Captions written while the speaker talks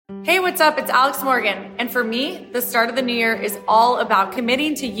Hey, what's up? It's Alex Morgan. And for me, the start of the new year is all about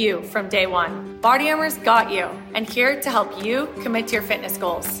committing to you from day one. Body Armor's got you, and here to help you commit to your fitness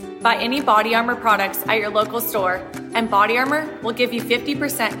goals. Buy any Body Armor products at your local store, and Body Armor will give you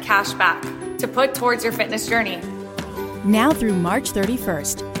 50% cash back to put towards your fitness journey. Now through March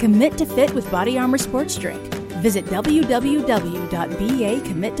 31st, commit to fit with Body Armor Sports Drink. Visit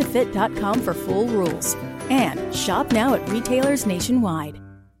www.bacommittofit.com for full rules. And shop now at retailers nationwide.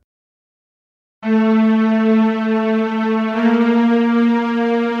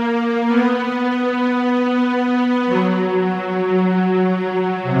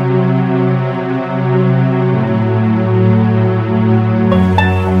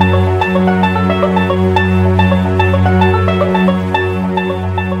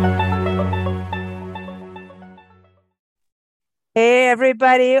 Hey,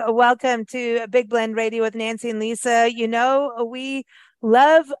 everybody. Welcome to Big Blend Radio with Nancy and Lisa. You know, we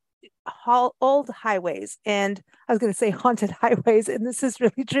love old highways, and I was going to say haunted highways, and this is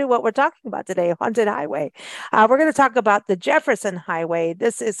really true what we're talking about today, haunted highway. We're going to talk about the Jefferson Highway.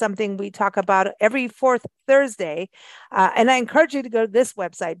 This is something we talk about every fourth Thursday, and I encourage you to go to this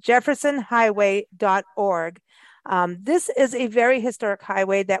website, jeffersonhighway.org. This is a very historic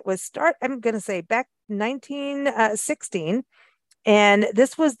highway that was I'm going to say back 1916. And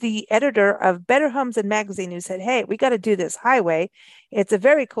this was the editor of Better Homes and Magazine who said, hey, we got to do this highway. It's a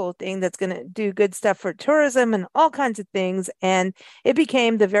very cool thing that's going to do good stuff for tourism and all kinds of things. And it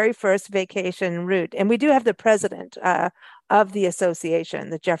became the very first vacation route. And we do have the president of the association,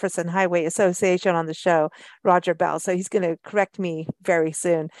 the Jefferson Highway Association, on the show, Roger Bell. So he's going to correct me very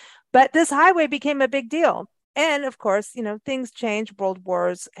soon. But this highway became a big deal. And of course, you know, things change, world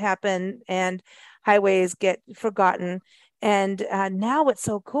wars happen, and highways get forgotten. And now what's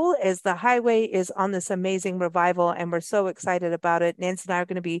so cool is the highway is on this amazing revival, and we're so excited about it. Nancy and I are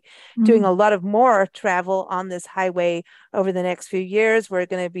going to be doing a lot of more travel on this highway over the next few years. We're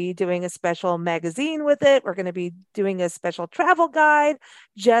going to be doing a special magazine with it. We're going to be doing a special travel guide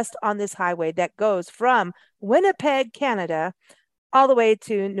just on this highway that goes from Winnipeg, Canada, all the way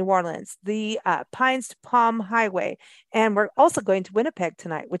to New Orleans, the Pines to Palm Highway. And we're also going to Winnipeg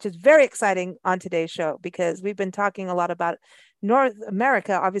tonight, which is very exciting on today's show because we've been talking a lot about North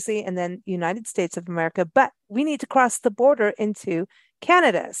America, obviously, and then United States of America, but we need to cross the border into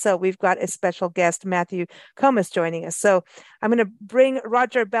Canada. So we've got a special guest, Matthew Comas, joining us. So I'm going to bring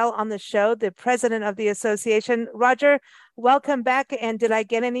Roger Bell on the show, the president of the association. Roger, welcome back. And did I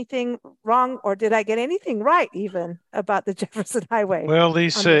get anything wrong, or did I get anything right even about the Jefferson Highway? Well,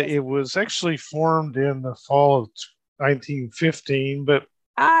 Lisa, it was actually formed in the fall of 1915, but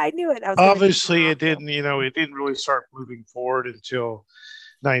I knew it. Obviously it didn't really start moving forward until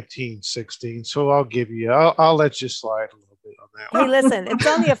 1916. So I'll let you slide a little bit on that one. Hey, listen, it's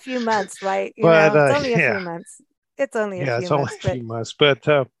only a few months, right? It's only a few months. It's only a few months. But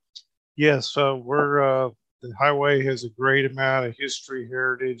yes, the highway has a great amount of history,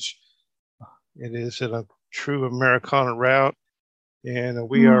 heritage. It is a true Americana route, and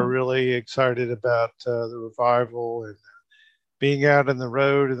we are really excited about the revival and being out in the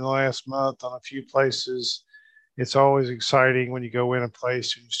road in the last month on a few places. It's always exciting when you go in a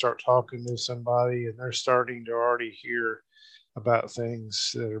place and you start talking to somebody and they're starting to already hear about things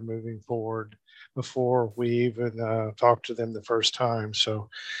that are moving forward before we even talk to them the first time. So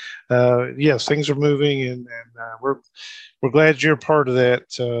yes, things are moving, and we're glad you're part of that,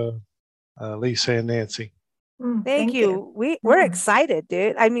 Lisa and Nancy. Thank you. We're excited,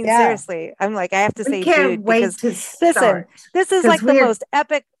 dude. I mean, seriously, I'm like, I have to say, dude, because listen, this is like the most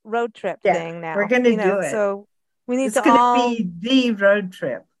epic road trip thing now. We're going to do it. So we need it's going to be the road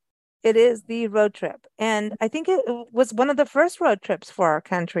trip. It is the road trip. And I think it was one of the first road trips for our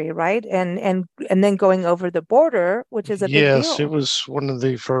country, right? And then going over the border, which is a big deal. Yes, it was one of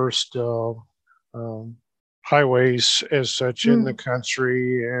the first highways as such in the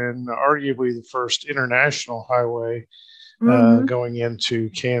country, and arguably the first international highway going into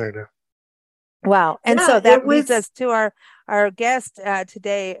Canada. Wow. And so that leads us to our guest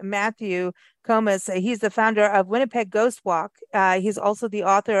today, Matthew Comas. He's the founder of Winnipeg Ghost Walk. He's also the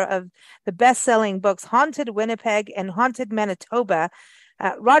author of the best-selling books Haunted Winnipeg and Haunted Manitoba.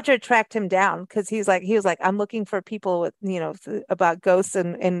 Roger tracked him down because he was like, I'm looking for people with, about ghosts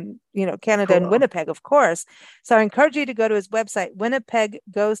in Canada and Winnipeg, of course. So I encourage you to go to his website,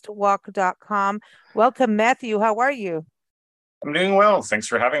 winnipegghostwalk.com. Welcome, Matthew. How are you? I'm doing well. Thanks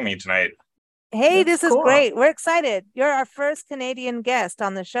for having me tonight. Hey, this is great. We're excited. You're our first Canadian guest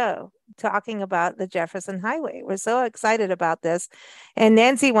on the show talking about the Jefferson Highway. We're so excited about this. And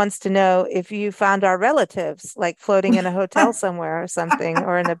Nancy wants to know if you found our relatives, like floating in a hotel somewhere or something,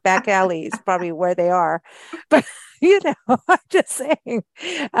 or in a back alley is probably where they are. But, I'm just saying.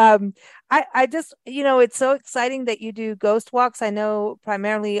 I just, it's so exciting that you do ghost walks. I know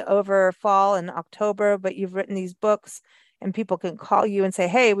primarily over fall and October, but you've written these books and people can call you and say,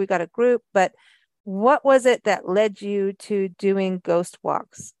 hey, we got a group. But what was it that led you to doing ghost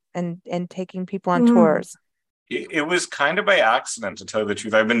walks and taking people on tours? It was kind of by accident, to tell you the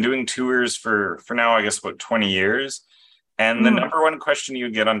truth. I've been doing tours for now, I guess, about 20 years. And the number one question you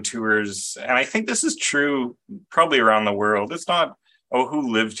get on tours, and I think this is true probably around the world, it's not, oh,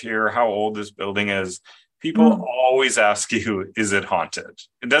 who lived here, how old this building is. People always ask you, is it haunted?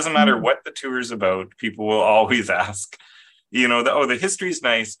 It doesn't matter what the tour is about. People will always ask, the history's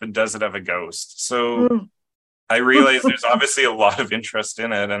nice, but does it have a ghost? So I realized there's obviously a lot of interest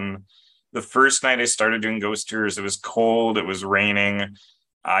in it. And the first night I started doing ghost tours, it was cold, it was raining.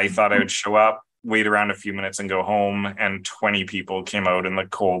 I thought I would show up, wait around a few minutes and go home. And 20 people came out in the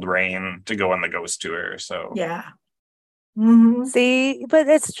cold rain to go on the ghost tour. So yeah. See, but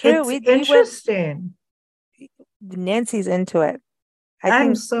it's true. It's interesting. Nancy's into it.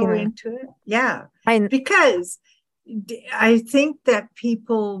 I'm so into it. Yeah. Because I think that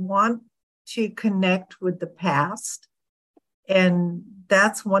people want to connect with the past. And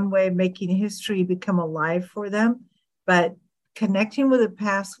that's one way of making history become alive for them. But connecting with the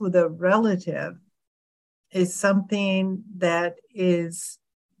past with a relative is something that is,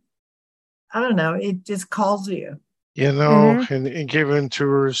 I don't know, it just calls you. And giving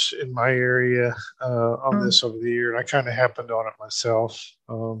tours in my area on this over the year, and I kind of happened on it myself.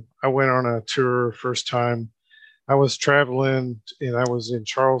 I went on a tour first time. I was traveling, and I was in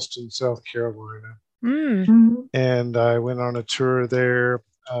Charleston, South Carolina. And I went on a tour there,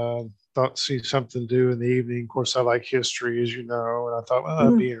 thought see something to do in the evening. Of course, I like history, as you know, and I thought, well,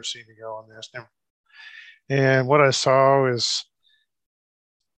 it'd be interesting to go on this. And what I saw is,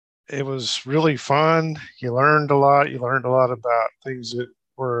 it was really fun. You learned a lot. You learned a lot about things that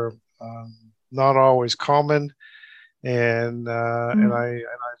were not always common. And I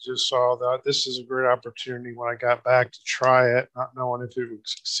just saw that this is a great opportunity when I got back to try it, not knowing if it would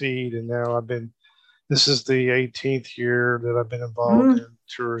succeed. And now this is the 18th year that I've been involved in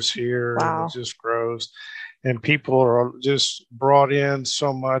tours here. Wow. And it just grows. And people are just brought in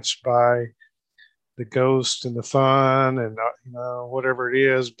so much by the ghost and the fun and whatever it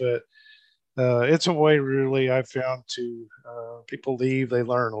is, but it's a way really I found to people leave, they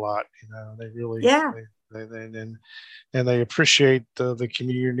learn a lot. They really they appreciate the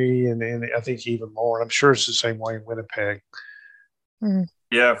community and I think even more. And I'm sure it's the same way in Winnipeg.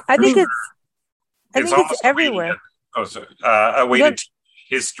 Yeah, I think it's everywhere. A way to teach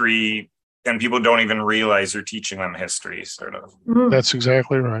history, and people don't even realize you're teaching them history, sort of. That's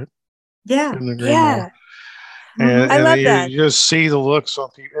exactly right. Yeah. And I love that. You just see the looks on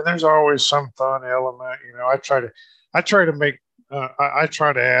people, and there's always some fun element. I try to make, I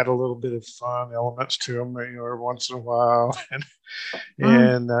try to add a little bit of fun elements to them, every once in a while,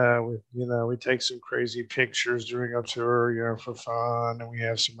 and we take some crazy pictures during a tour, for fun, and we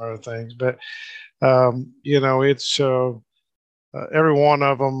have some other things. But it's every one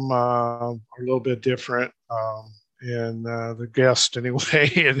of them are a little bit different. And the guest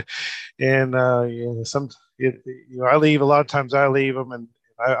anyway, and I leave a lot of times. I leave them, and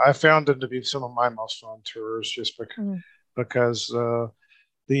I found them to be some of my most fun tours, just because the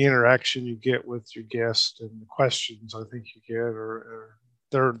interaction you get with your guest and the questions I think you get are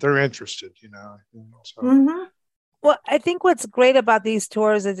they're interested, So. Well, I think what's great about these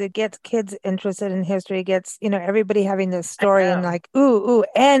tours is it gets kids interested in history. It gets everybody having this story and like ooh,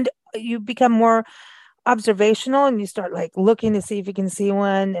 and you become more observational and you start like looking to see if you can see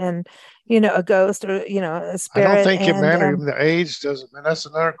one and a ghost or a spirit. I don't think it matters. The age doesn't, and that's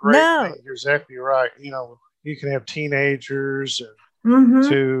another great thing. You're exactly right. You can have teenagers and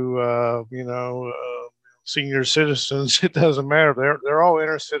to senior citizens. It doesn't matter. They're all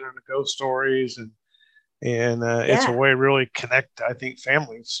interested in the ghost stories and it's a way to really connect, I think,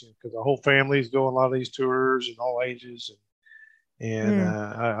 families, because the whole families go on a lot of these tours and all ages and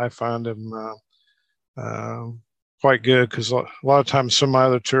I find them quite good, because a lot of times some of my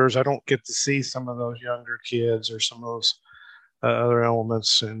other tours I don't get to see some of those younger kids or some of those other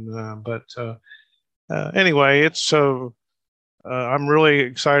elements, and but anyway, it's so I'm really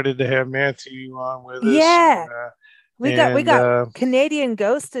excited to have Matthew on with us. We got Canadian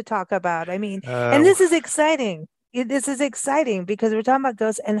ghosts to talk about. I mean, and this is exciting. This is exciting because we're talking about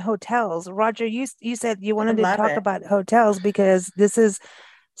ghosts and hotels. Roger, you said you wanted to talk about hotels because this is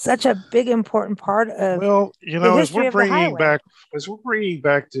such a big, important part of as we're bringing back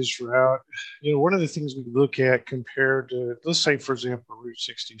this route, one of the things we look at compared to, let's say, for example, Route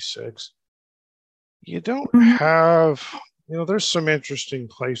 66, you don't have, there's some interesting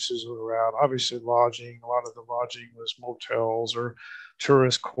places on the route. Obviously, lodging. A lot of the lodging was motels or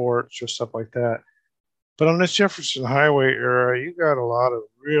tourist courts or stuff like that. But on this Jefferson Highway area, you got a lot of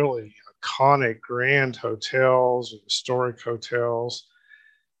really iconic, grand hotels and historic hotels.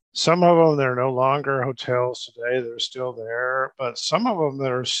 Some of them, they're no longer hotels today. They're still there. But some of them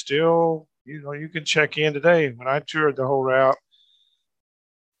that are still, you can check in today. When I toured the whole route,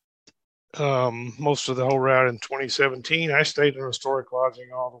 most of the whole route in 2017, I stayed in historic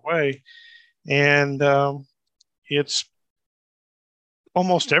lodging all the way. And it's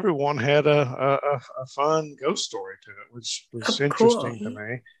almost everyone had a fun ghost story to it, which was interesting to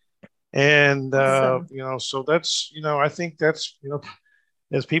me. And, so that's, I think that's,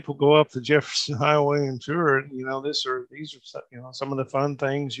 as people go up the Jefferson Highway and tour it, these are some of the fun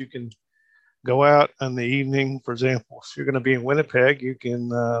things. You can go out in the evening. For example, if you're going to be in Winnipeg, you can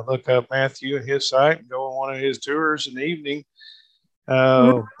look up Matthew and his site and go on one of his tours in the evening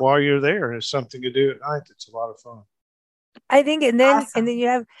while you're there. It's something to do at night. It's a lot of fun. I think, and then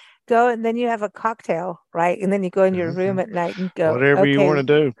you have a cocktail, right? And then you go in your room at night and go, whatever you want to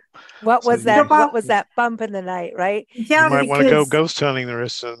do. What was that? What was that bump in the night, right? Yeah, you might want to go ghost hunting the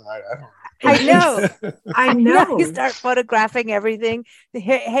rest of the night. I know. I know. You start photographing everything.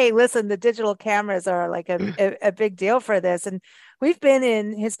 Hey, listen, the digital cameras are like a big deal for this, and we've been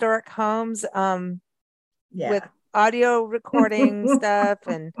in historic homes with audio recording stuff,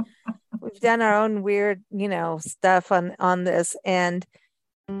 and we've done our own weird, stuff on this. And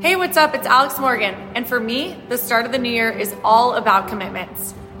hey, what's up? It's Alex Morgan. And for me, the start of the new year is all about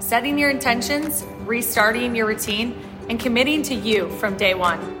commitments. Setting your intentions, restarting your routine, and committing to you from day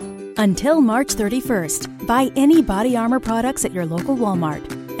one. Until March 31st, buy any Body Armor products at your local Walmart.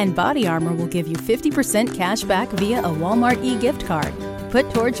 And Body Armor will give you 50% cash back via a Walmart e-gift card.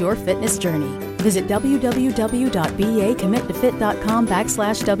 Put towards your fitness journey. Visit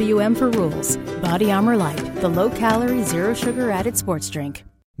www.bacommittofit.com/WM for rules. Body Armor Light, the low-calorie, zero-sugar added sports drink.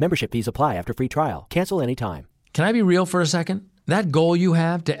 Membership fees apply after free trial. Cancel anytime. Can I be real for a second? That goal you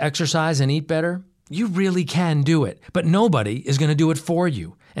have to exercise and eat better, you really can do it. But nobody is going to do it for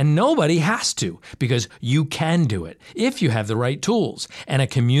you. And nobody has to, because you can do it if you have the right tools and a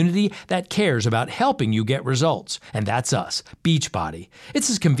community that cares about helping you get results. And that's us, Beachbody. It's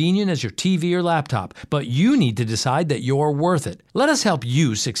as convenient as your TV or laptop, but you need to decide that you're worth it. Let us help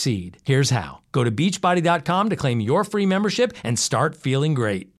you succeed. Here's how. Go to beachbody.com to claim your free membership and start feeling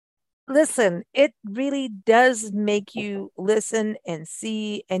great. Listen, it really does make you listen and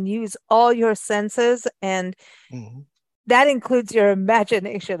see and use all your senses, and that includes your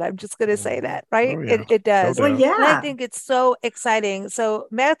imagination. I'm just going to say that, right? Oh, yeah. It does. Well, yeah. And I think it's so exciting. So,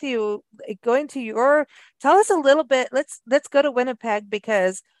 Matthew, tell us a little bit. Let's go to Winnipeg,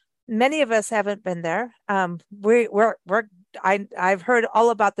 because many of us haven't been there. I've heard all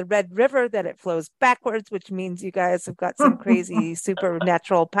about the Red River, that it flows backwards, which means you guys have got some crazy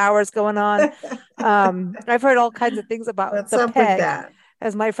supernatural powers going on. I've heard all kinds of things about the peg,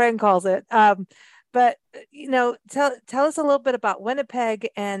 as my friend calls it. But tell us a little bit about Winnipeg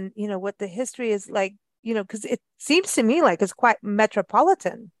and what the history is like. Because it seems to me like it's quite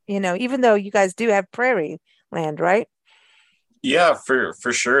metropolitan. Even though you guys do have prairie land, right? Yeah, for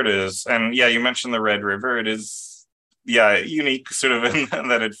sure it is. And yeah, you mentioned the Red River. It is. Yeah, unique sort of in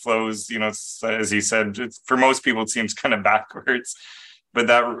that it flows, as you said, for most people, it seems kind of backwards. But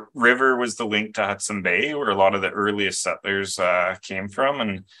that river was the link to Hudson Bay, where a lot of the earliest settlers came from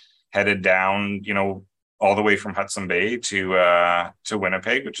and headed down, all the way from Hudson Bay to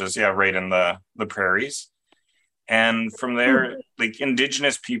Winnipeg, which is, right in the prairies. And from there, like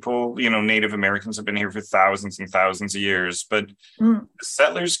Indigenous people, Native Americans have been here for thousands and thousands of years. But the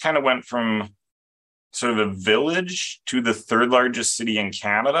settlers kind of went from sort of a village to the third largest city in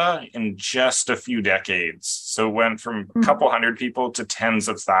Canada in just a few decades. So it went from a couple hundred people to tens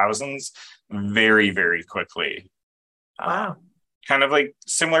of thousands very, very quickly. Wow. Kind of like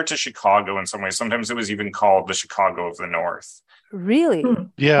similar to Chicago in some ways. Sometimes it was even called the Chicago of the North. Really?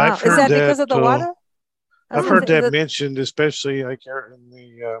 Yeah, wow. I've heard is that because of the water? I've heard that mentioned, especially like in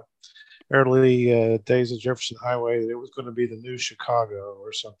the early days of Jefferson Highway, that it was going to be the new Chicago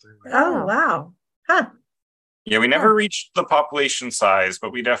or something. Wow. Huh. Yeah, we never reached the population size,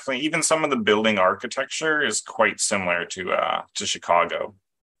 but we definitely, even some of the building architecture is quite similar to Chicago.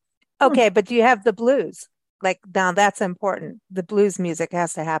 Okay, but do you have the blues? like now that's important. The blues music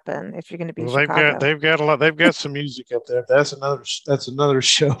has to happen if you're going to be in Well, Chicago. they've got a lot. They've got some music up there. That's another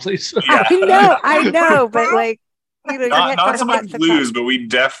show, Lisa. Yeah. I know, but like, you know, not so much blues, but we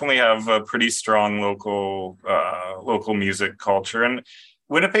definitely have a pretty strong local music culture. And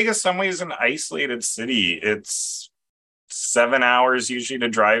Winnipeg is some ways an isolated city. It's 7 hours usually to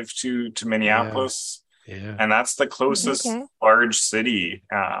drive to Minneapolis. Yeah. And that's the closest large city.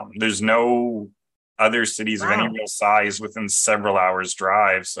 There's no other cities of any real size within several hours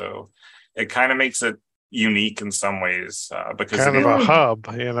drive. So it kind of makes it unique in some ways, because kind of a hub,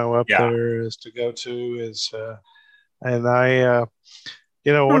 up there is to go to is, and I,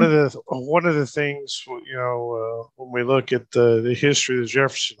 one of the things, when we look at the history of the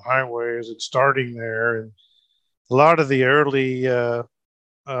Jefferson Highway, is it's starting there, and a lot of the early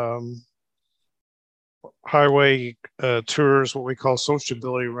highway tours, what we call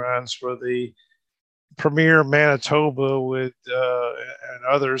sociability runs, where the premier Manitoba would and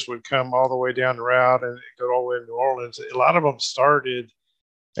others would come all the way down the route and go all the way to New Orleans. A lot of them started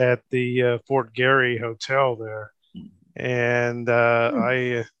at the Fort Garry Hotel there. And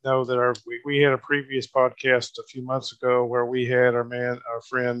I know that we had a previous podcast a few months ago where we had our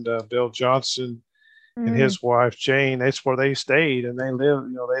friend Bill Johnson and his wife Jane. That's where they stayed, and they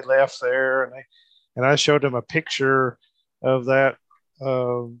lived. They left there, and I showed them a picture of that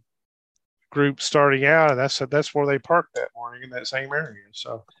group starting out, and that's where they parked that morning in that same area.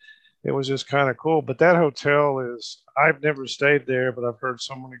 So it was just kind of cool. But that hotel I've never stayed there, but I've heard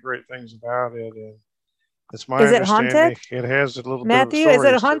so many great things about it, and it's my understanding it has a little Matthew, bit of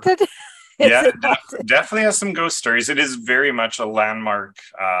is it haunted? Definitely has some ghost stories. It is very much a landmark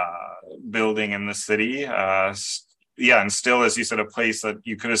building in the city. And still, as you said, a place that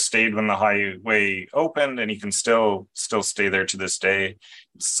you could have stayed when the highway opened, and you can still stay there to this day.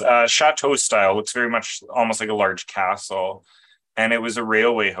 It's chateau style. Looks very much almost like a large castle, and it was a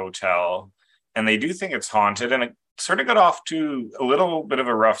railway hotel. And they do think it's haunted, and it sort of got off to a little bit of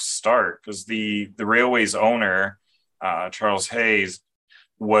a rough start because the railway's owner, Charles Hayes,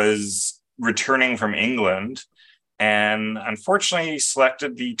 was returning from England, and unfortunately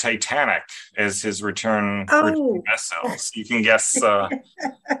selected the Titanic as his return vessel. So you can guess how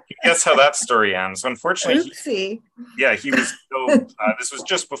that story ends. So unfortunately, he was still. This was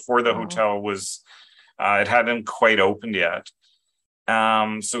just before the hotel was. It hadn't quite opened yet.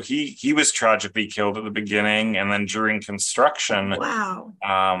 So he was tragically killed at the beginning, and then during construction,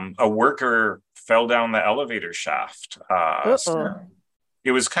 a worker fell down the elevator shaft. So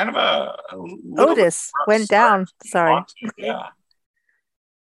it was kind of a Otis went down. Sorry. Yeah.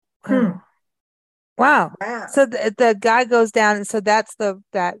 Wow. So the guy goes down, and so that's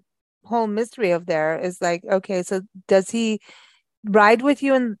that whole mystery of there is like, okay, so does he ride with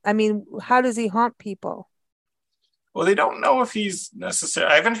you? And I mean, how does he haunt people? Well, they don't know if he's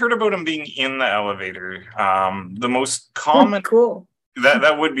necessarily. I haven't heard about him being in the elevator. The most common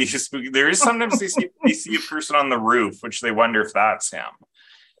that would be spooky. There is sometimes they see a person on the roof, which they wonder if that's him.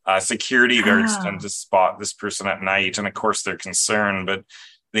 Security guards tend to spot this person at night, and of course they're concerned, but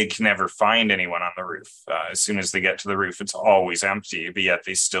they can never find anyone on the roof. As soon as they get to the roof, it's always empty, but yet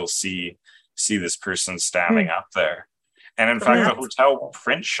they still see this person standing up there. And in fact, the hotel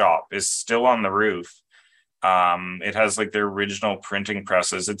print shop is still on the roof. It has like their original printing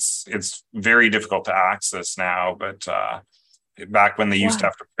presses. It's very difficult to access now, but back when they used to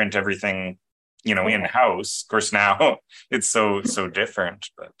have to print everything, in-house. Of course, now it's so different.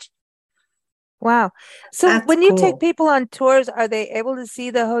 But wow. So when you take people on tours, are they able to see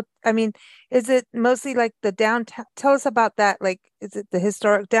the hotel? I mean, is it mostly like the downtown? Tell us about that. Like, is it the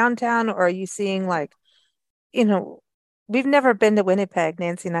historic downtown, or are you seeing like, we've never been to Winnipeg,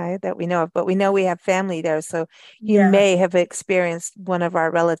 Nancy and I, that we know of, but we know we have family there. So you may have experienced one of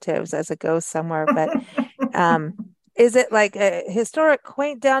our relatives as a ghost somewhere, but is it like a historic,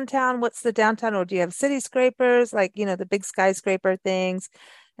 quaint downtown? What's the downtown? Or do you have city scrapers, like, the big skyscraper things?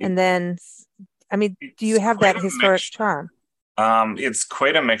 And then, I mean, do you have that historic charm? It's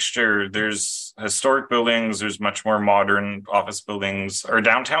quite a mixture. There's historic buildings. There's much more modern office buildings. Our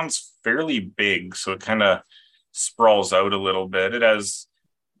downtown's fairly big, so it kind of sprawls out a little bit. It has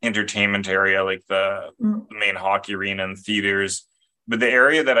entertainment area like the main hockey arena and theaters. But the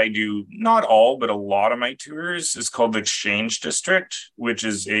area that I do, not all, but a lot of my tours is called the Exchange District, which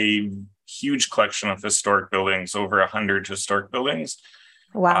is a huge collection of historic buildings, over 100 historic buildings.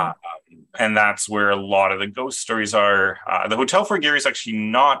 Wow. And that's where a lot of the ghost stories are. The Hotel Fort Garry is actually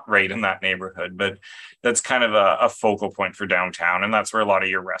not right in that neighborhood, but that's kind of a focal point for downtown. And that's where a lot of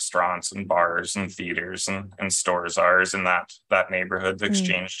your restaurants and bars and theaters and stores are, is in that neighborhood, the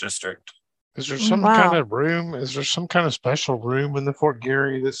Exchange District. Is there some kind of room? Is there some kind of special room in the Fort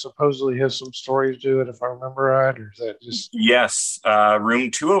Garry that supposedly has some stories to it, if I remember right? Or is that just... Yes,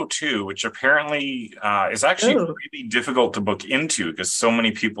 room 202, which apparently is actually really difficult to book into because so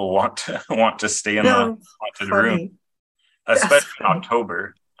many people want to stay in the haunted room, especially in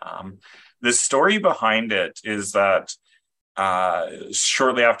October. The story behind it is that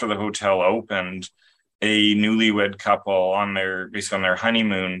shortly after the hotel opened, a newlywed couple on their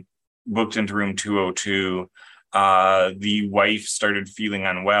honeymoon booked into room 202. The wife started feeling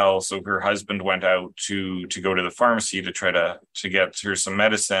unwell, so her husband went out to go to the pharmacy to try to get her some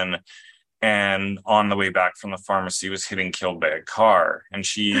medicine. And on the way back from the pharmacy was hit and killed by a car. And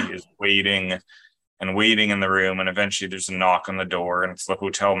she is waiting in the room, and eventually there's a knock on the door, and it's the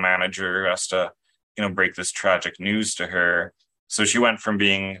hotel manager who has to, break this tragic news to her. So she went from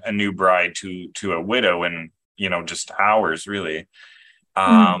being a new bride to a widow in, just hours, really.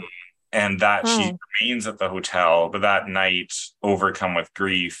 And that she remains at the hotel, but that night, overcome with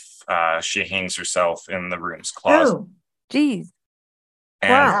grief, she hangs herself in the room's closet. Oh, geez.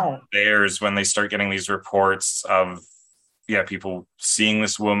 And there's when they start getting these reports of, people seeing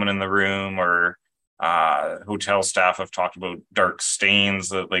this woman in the room, or hotel staff have talked about dark stains,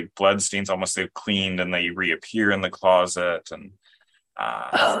 that like blood stains, almost they've cleaned and they reappear in the closet, and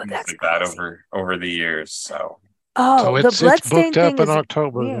things like that over the years. So the bloodstain thing in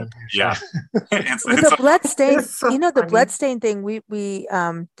October. Then. Yeah, the bloodstain. The bloodstain thing. We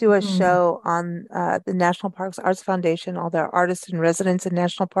do a show on the National Parks Arts Foundation. All their artists and residents in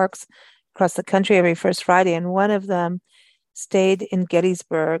national parks across the country every first Friday, and one of them stayed in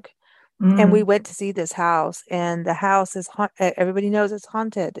Gettysburg, and we went to see this house. And the house is everybody knows it's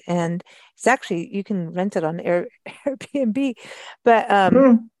haunted, and it's actually you can rent it on Airbnb, but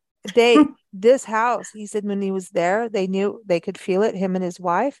this house, he said when he was there, they knew they could feel it, him and his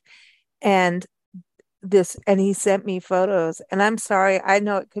wife, and he sent me photos. And I'm sorry, I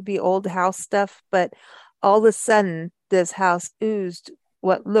know it could be old house stuff, but all of a sudden this house oozed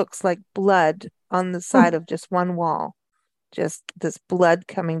what looks like blood on the side of just one wall, just this blood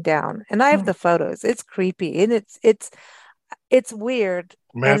coming down. And I have the photos. It's creepy, and it's weird.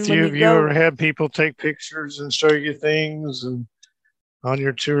 Matthew, have you ever had people take pictures and show you things and on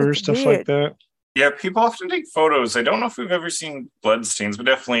your tour, stuff like that? Yeah, people often take photos. I don't know if we've ever seen blood stains, but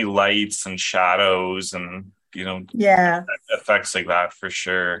definitely lights and shadows and, effects like that for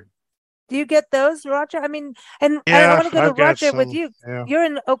sure. Do you get those, Roger? I mean, and I want to go to Roger with you. Yeah. You're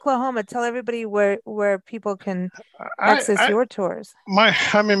in Oklahoma. Tell everybody where people can access your tours.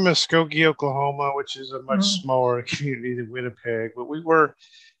 I'm in Muskogee, Oklahoma, which is a much smaller community than Winnipeg. But we were,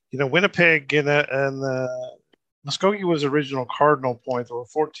 Winnipeg and Muskogee was original cardinal point. There were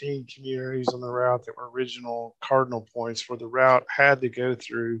 14 communities on the route that were original cardinal points where the route had to go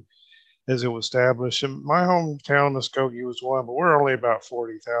through as it was established. And my hometown, Muskogee, was one, but we're only about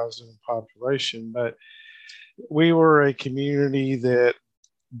 40,000 in population. But we were a community that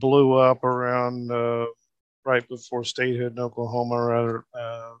blew up around right before statehood in Oklahoma, around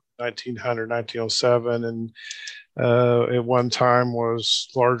 1900, 1907. And at one time was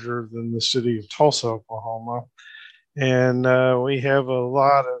larger than the city of Tulsa, Oklahoma. And we have a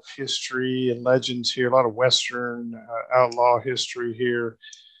lot of history and legends here, a lot of Western outlaw history here.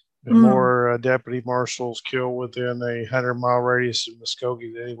 And more deputy marshals killed within a 100-mile radius of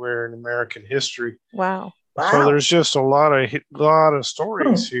Muskogee than anywhere in American history. Wow. So there's just a lot of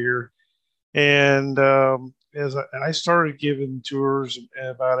stories here. And I started giving tours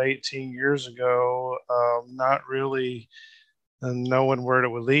about 18 years ago, not really knowing where it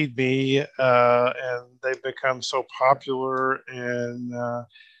would lead me, and they've become so popular, and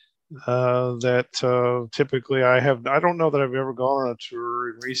that typically I don't know that I've ever gone on a tour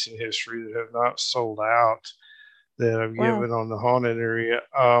in recent history that have not sold out that I've given on the haunted area,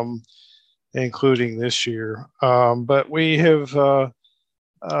 including this year. But we have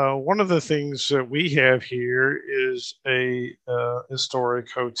one of the things that we have here is a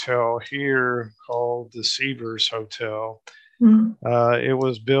historic hotel here called the Seavers Hotel. It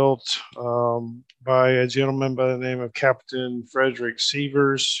was built by a gentleman by the name of Captain Frederick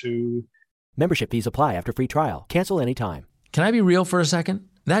Seavers, who... Membership fees apply after free trial. Cancel anytime. Can I be real for a second?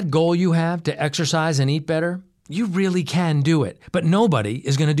 That goal you have to exercise and eat better, you really can do it, but nobody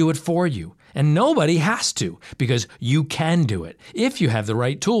is going to do it for you. And nobody has to, because you can do it if you have the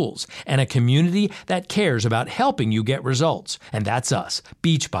right tools and a community that cares about helping you get results. And that's us,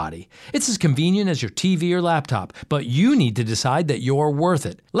 Beachbody. It's as convenient as your TV or laptop, but you need to decide that you're worth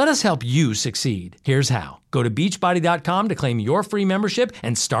it. Let us help you succeed. Here's how. Go to beachbody.com to claim your free membership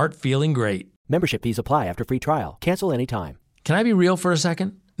and start feeling great. Membership fees apply after free trial. Cancel anytime. Can I be real for a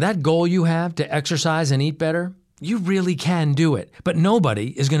second? That goal you have to exercise and eat better, you really can do it, but nobody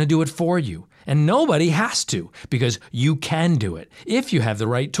is going to do it for you. And nobody has to, because you can do it if you have the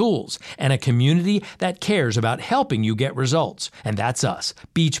right tools and a community that cares about helping you get results. And that's us,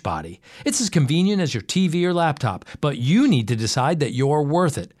 Beachbody. It's as convenient as your TV or laptop, but you need to decide that you're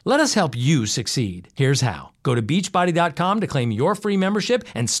worth it. Let us help you succeed. Here's how. Go to beachbody.com to claim your free membership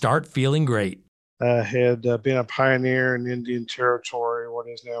and start feeling great. Had been a pioneer in Indian Territory, what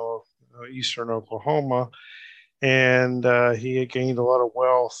is now eastern Oklahoma. And he had gained a lot of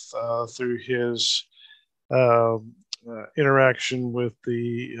wealth through his interaction with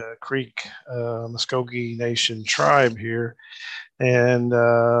the Creek Muskogee Nation tribe here. And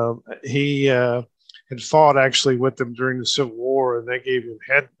he had fought actually with them during the Civil War, and they gave him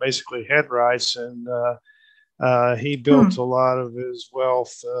basically head rights. And he built a lot of his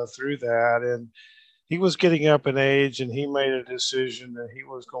wealth through that. And he was getting up in age, and he made a decision that he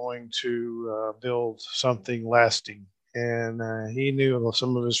was going to build something lasting. And he knew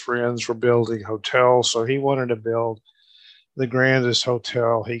some of his friends were building hotels, so he wanted to build the grandest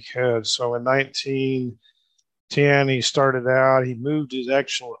hotel he could. So in 1910, he started out. He moved his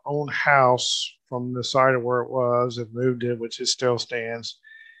actual own house from the site of where it was and moved it, which it still stands.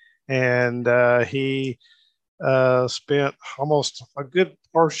 And he spent almost a good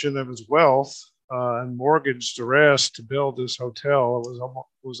portion of his wealth and mortgaged the rest to build this hotel.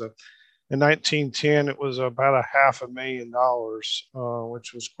 In 1910, it was about $500,000,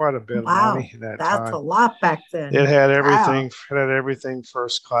 which was quite a bit of money at that time. That's a lot back then. It had everything. Wow. It had everything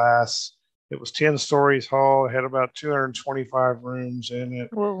first class. It was 10 stories tall. It had about 225 rooms in it.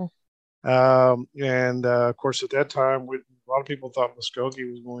 Whoa. And of course, at that time, a lot of people thought Muskogee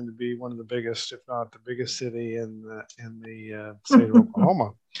was going to be one of the biggest, if not the biggest city in the state of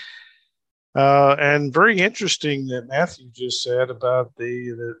Oklahoma. And very interesting that Matthew just said about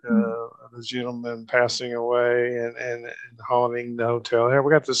the gentleman passing away and haunting the hotel. Here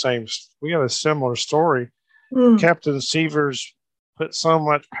we got a similar story. Captain Severs put so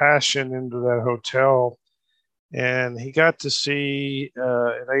much passion into that hotel, and he got to see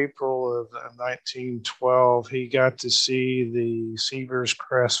in April of 1912, he got to see the Severs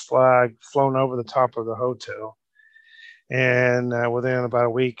Crest flag flown over the top of the hotel. And within about a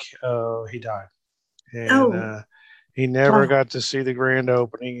week, he died. And he never got to see the grand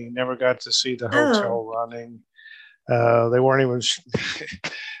opening. He never got to see the hotel running. They weren't even,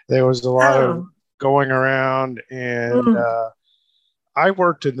 there was a lot of going around. And I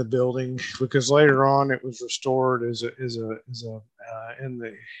worked in the building because later on it was restored it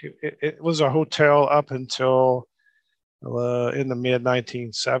was a hotel up until in the mid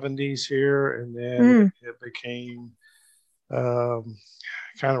 1970s here. And then it became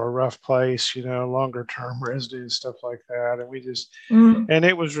kind of a rough place, longer term residence, stuff like that. And we just, and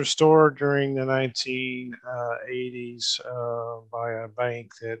it was restored during the 1980s by a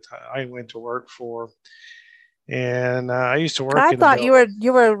bank that I went to work for. And I used to work. I thought you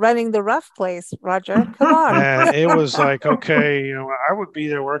were running the rough place, Roger. Come on. And it was like, okay, I would be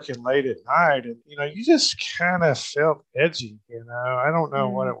there working late at night, and you just kind of felt edgy. I don't know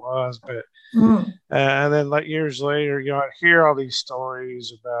what it was, but and then like years later, I'd hear all these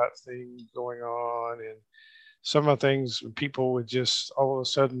stories about things going on, and some of the things people would just all of a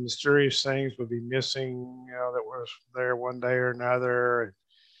sudden mysterious things would be missing, that were there one day or another.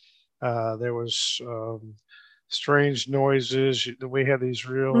 And there was strange noises. We had these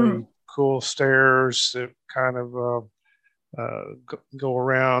really cool stairs that kind of go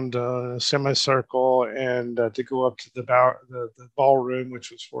around a semicircle, and to go up to the ballroom, which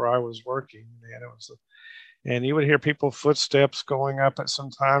was where I was working. And you would hear people's footsteps going up at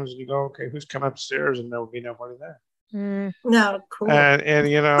sometimes, and you go, okay, who's coming upstairs? And there would be nobody there. No, cool. And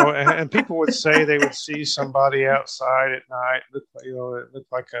and people would say they would see somebody outside at night. It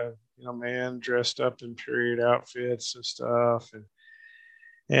looked like a man dressed up in period outfits and stuff.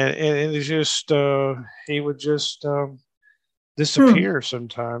 And it's just he would just disappear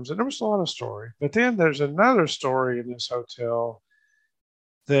sometimes. And there was a lot of story. But then there's another story in this hotel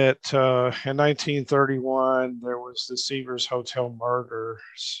that in 1931 there was the Severs Hotel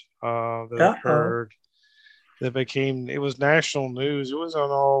murders that occurred. It was national news. It was in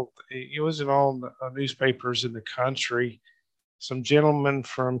all newspapers in the country. Some gentlemen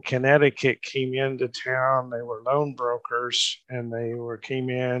from Connecticut came into town. They were loan brokers, and they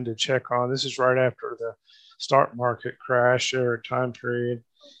came in to check on. This is right after the stock market crash or time period,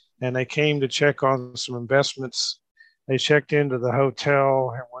 and they came to check on some investments. They checked into the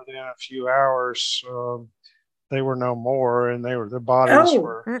hotel, and within a few hours, they were no more, and their bodies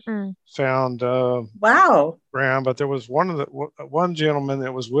were found wow around. But there was one gentleman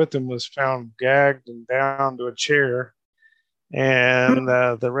that was with him was found gagged and bound to a chair, and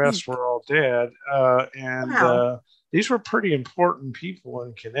the rest were all dead. These were pretty important people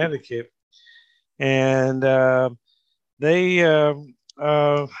in Connecticut, and they, the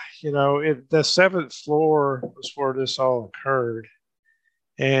 7th floor was where this all occurred,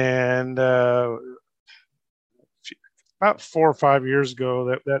 and about 4 or 5 years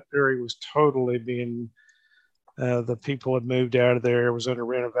ago, that area was totally being. The people had moved out of there. It was under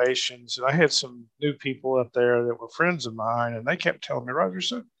renovations, and I had some new people up there that were friends of mine, and they kept telling me, "Roger,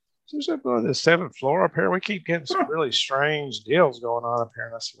 so there's up on the 7th floor up here. We keep getting some really strange deals going on up here."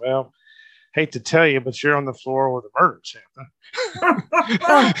 And I said, "Well, hate to tell you, but you're on the floor where the murders happened."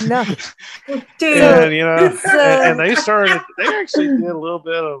 Oh, no, dude. And they actually did a little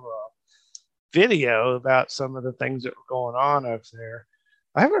bit of a video about some of the things that were going on up there.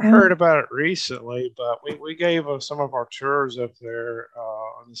 I haven't heard about it recently, but we gave some of our tours up there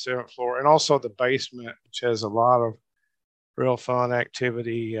on the 7th floor, and also the basement, which has a lot of real fun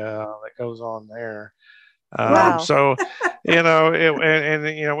activity that goes on there. Wow. So,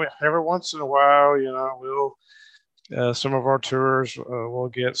 every once in a while, we'll some of our tours will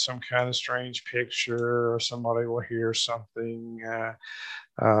get some kind of strange picture, or somebody will hear something.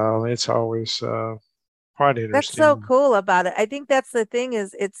 It's always quite interesting. That's so cool about it. I think that's the thing,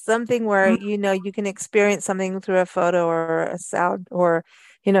 is it's something where, you can experience something through a photo or a sound, or,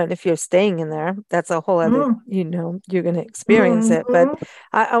 and if you're staying in there, that's a whole other, you're going to experience it. But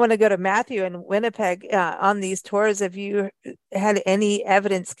I want to go to Matthew in Winnipeg. On these tours, have you had any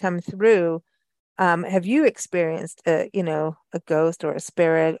evidence come through? Have you experienced a ghost or a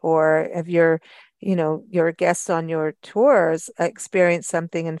spirit, or have your guests on your tours experienced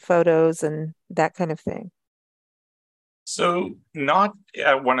something in photos and that kind of thing? So not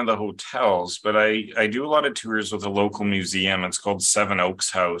at one of the hotels, but I do a lot of tours with a local museum. It's called Seven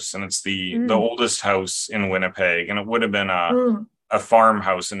Oaks House, and it's the oldest house in Winnipeg, and it would have been a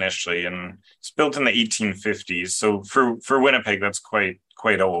farmhouse initially, and it's built in the 1850s. So for Winnipeg, that's quite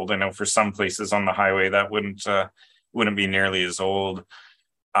old. I know for some places on the highway that wouldn't be nearly as old.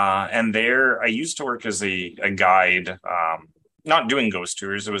 And there, I used to work as a guide, not doing ghost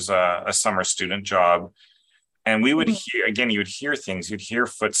tours. It was a summer student job. And we would hear, again, you would hear things. You'd hear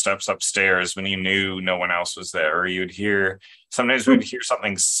footsteps upstairs when you knew no one else was there. Or sometimes we'd hear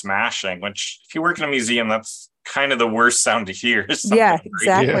something smashing, which if you work in a museum, that's kind of the worst sound to hear. Yeah,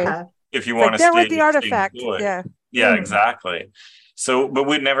 exactly. Yeah. If you want to stay with the artifact. Yeah, exactly. So, but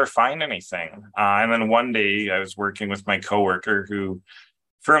we'd never find anything. And then one day I was working with my coworker who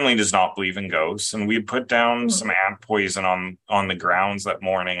firmly does not believe in ghosts, and we put down some ant poison on the grounds that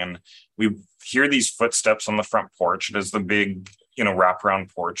morning, and we hear these footsteps on the front porch. It is the big,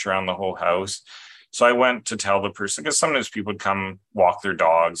 wraparound porch around the whole house. So I went to tell the person, because sometimes people would come walk their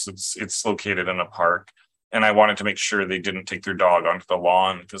dogs. It's located in a park, and I wanted to make sure they didn't take their dog onto the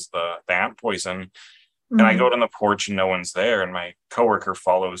lawn because the ant poison. And I go to the porch and no one's there. And my coworker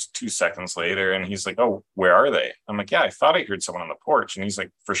follows 2 seconds later, and he's like, "Oh, where are they?" I'm like, "Yeah, I thought I heard someone on the porch." And he's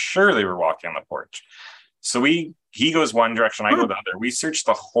like, "For sure they were walking on the porch." So he goes one direction, I go the other. We search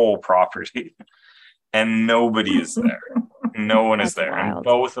the whole property and nobody is there. No one is there. Wild. And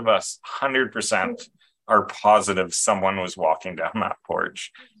both of us 100% are positive someone was walking down that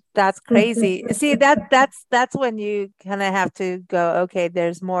porch. That's crazy. See, that's when you kind of have to go, okay,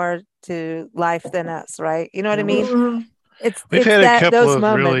 there's more to life than us, right? You know what I mean? We've had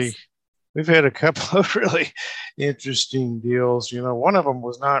a couple of really interesting deals. One of them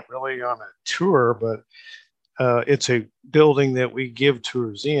was not really on a tour, but it's a building that we give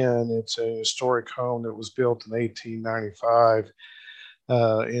tours in. It's a historic home that was built in 1895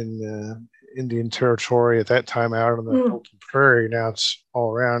 in Indian Territory, at that time out on the open prairie. Now it's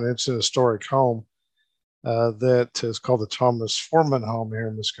all around. It's an historic home that is called the Thomas Foreman Home here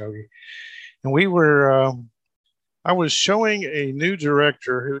in Muskogee. And we were, I was showing a new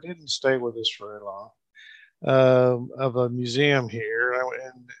director who didn't stay with us very long of a museum here.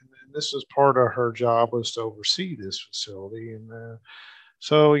 And this was part of her job, was to oversee this facility. And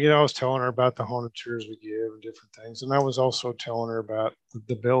so, I was telling her about the haunted tours we give and different things. And I was also telling her about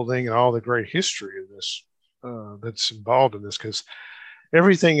the building and all the great history of this that's involved in this, because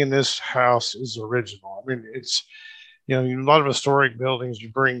everything in this house is original. I mean, it's, a lot of historic buildings, you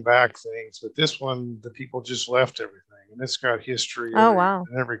bring back things, but this one, the people just left everything, and it's got history in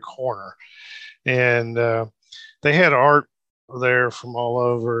every corner. And they had art there from all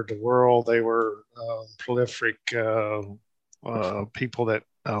over the world. They were prolific people that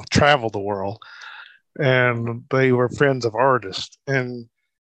traveled the world. and they were friends of artists. And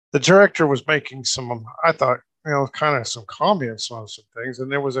the director was making some, I thought, kind of some comments on some things.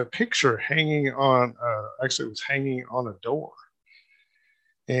 And there was a picture hanging on, actually, it was hanging on a door.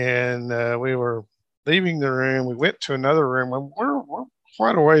 And we were leaving the room. We went to another room. And we're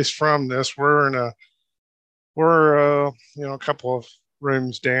quite a ways from this. We're a couple of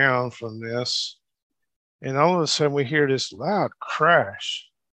rooms down from this. And all of a sudden, we hear this loud crash.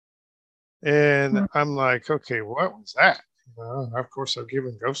 And I'm like, okay, what was that? Of course, I've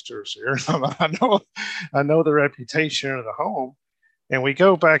given ghost tours here. I know the reputation of the home. And we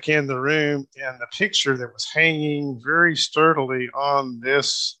go back in the room, and the picture that was hanging very sturdily on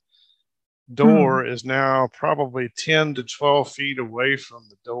this door is now probably 10 to 12 feet away from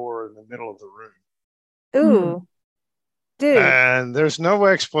the door in the middle of the room. Ooh. Dude. And there's no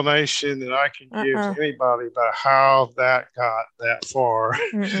explanation that I can give to anybody about how that got that far.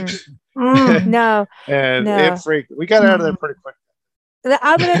 No. And it freaked. We got out of there pretty quick.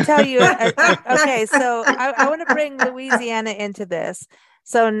 I'm going to tell you. Okay, so I want to bring Louisiana into this.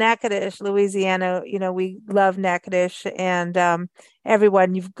 So Natchitoches, Louisiana, we love Natchitoches, and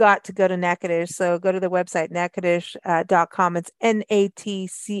everyone, you've got to go to Natchitoches. So go to the website, natchitoches.com. It's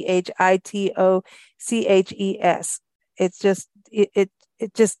NATCHITOCHES. It's just, it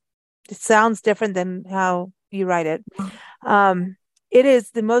sounds different than how you write it. It is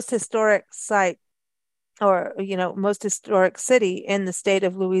the most historic site, or, most historic city in the state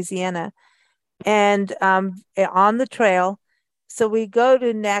of Louisiana, and on the trail. So we go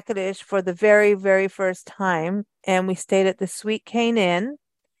to Natchitoches for the very, very first time, and we stayed at the Sweet Cane Inn,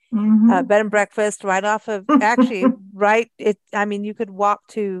 bed and breakfast right off of, actually, you could walk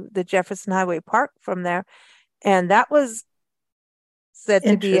to the Jefferson Highway Park from there. And that was said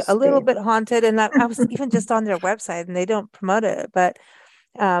to be a little bit haunted. And I was even just on their website, and they don't promote it, but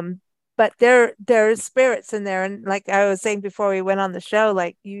there's spirits in there. And like I was saying before we went on the show,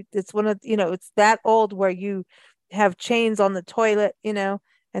 like it's one of, it's that old where you have chains on the toilet, and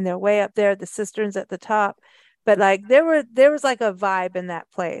they're way up there, the cisterns at the top. But like there was like a vibe in that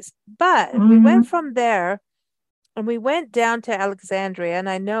place. But we went from there, and we went down to Alexandria, and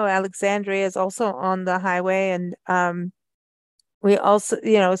I know Alexandria is also on the highway. And we also,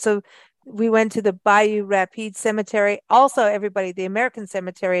 so we went to the Bayou Rapide Cemetery. Also, everybody, the American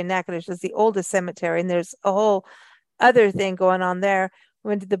Cemetery in Natchitoches is the oldest cemetery, and there's a whole other thing going on there. We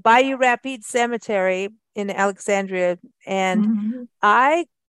went to the Bayou Rapide Cemetery in Alexandria, and I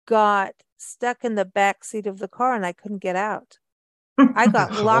got stuck in the back seat of the car, and I couldn't get out. I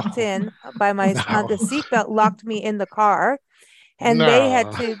got locked in by the seatbelt locked me in the car, and they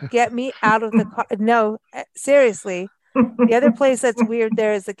had to get me out of the car. No, seriously. The other place that's weird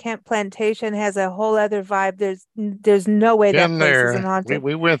there is the Kent Plantation, has a whole other vibe. There's no way that place isn't haunted.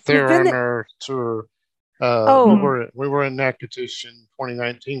 We went there on our tour. We were in Natchitoches in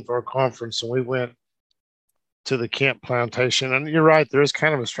 2019 for a conference, and we went to the Kent Plantation. And you're right, there is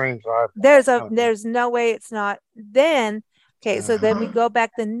kind of a strange vibe. There's no way it's not. Then so then we go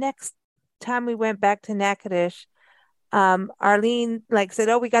back the next time we went back to Natchitoches. Arlene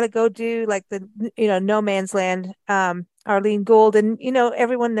said, we got to go do the no man's land. Arlene Gould, and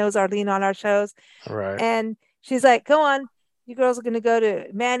everyone knows Arlene on our shows, right? And she's like, go on, you girls are going to go to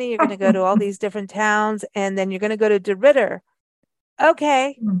Manny, you're going to go to all these different towns, and then you're going to go to DeRidder.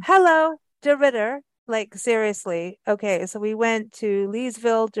 Okay, hello, DeRidder, seriously. Okay, so we went to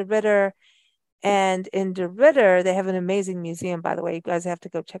Leesville, DeRidder. And in DeRidder, they have an amazing museum, by the way. You guys have to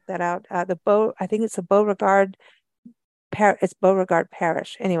go check that out. I think it's Beauregard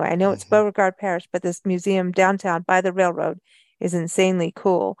Parish. Anyway, I know it's Beauregard Parish, but this museum downtown by the railroad is insanely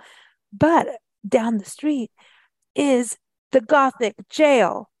cool. But down the street is the Gothic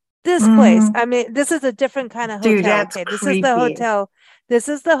jail. This place, I mean, this is a different kind of hotel. Dude, that's creepy. This is the hotel. This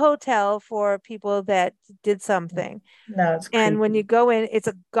is the hotel for people that did something. No, it's and creepy. when you go in, it's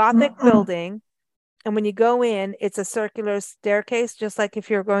a Gothic building. And when you go in, it's a circular staircase, just like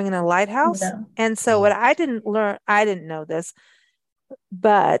if you're going in a lighthouse. No. And so what I didn't know this,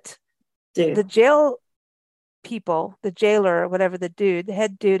 but the jail people, the jailer, whatever, the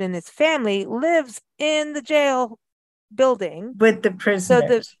head dude and his family lives in the jail building. With the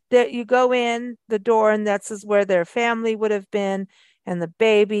prisoners. So you go in the door, and that's where their family would have been. And the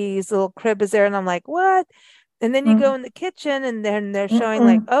baby's little crib is there. And I'm like, what? And then you go in the kitchen, and then they're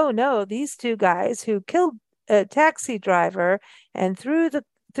showing oh no, these two guys who killed a taxi driver and threw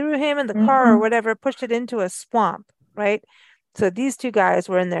him in the car or whatever, pushed it into a swamp, right? So these two guys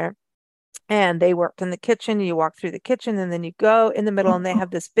were in there, and they worked in the kitchen. You walk through the kitchen, and then you go in the middle, and they have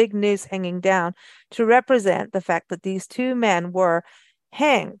this big noose hanging down to represent the fact that these two men were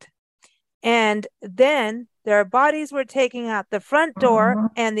hanged. And then their bodies were taken out the front door,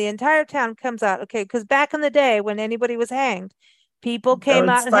 and the entire town comes out. Okay, because back in the day when anybody was hanged, people came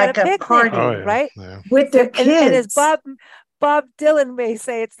out and had a picnic, right? Yeah. With their kids. And as Bob Dylan may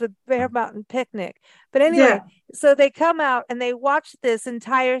say, it's the Bear Mountain Picnic. But anyway, so they come out and they watch this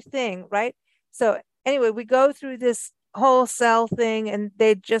entire thing, right? So anyway, we go through this whole cell thing, and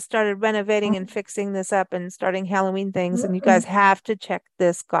they just started renovating and fixing this up and starting Halloween things. And you guys have to check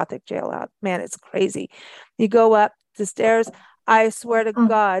this Gothic jail out. Man, it's crazy. You go up the stairs. I swear to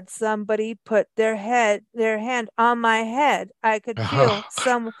God, somebody put their hand on my head. I could feel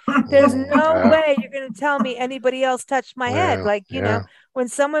there's no way you're going to tell me anybody else touched my head. Like, you know, when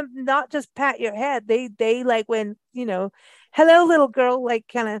someone not just pat your head, they like when, you know, hello, little girl, like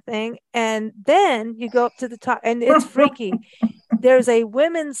kind of thing. And then you go up to the top and it's freaky. There's a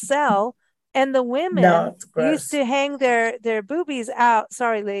women's cell, and the women used to hang their boobies out.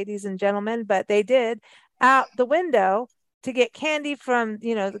 Sorry, ladies and gentlemen, but they did out the window to get candy from,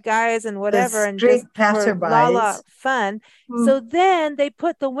 you know, the guys and whatever, and just for la fun. So then they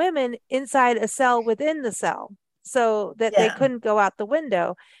put the women inside a cell within the cell so that they couldn't go out the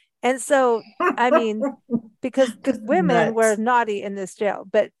window. And so, I mean, because the women were naughty in this jail,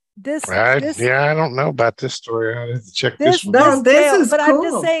 but I don't know about this story. I have to check this one. This is but cool. I'm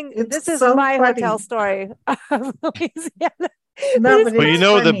just saying, this is so my hotel story of Louisiana. Well, you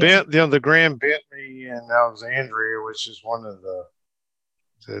know, the Grand Bentley in Alexandria, which is one of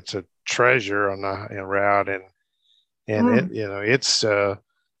it's a treasure on the route, and it, you know, it's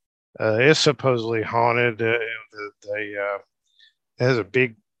supposedly haunted. It has a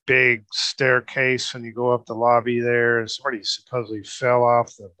big staircase when you go up the lobby there, and somebody supposedly fell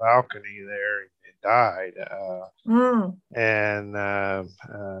off the balcony there and died. And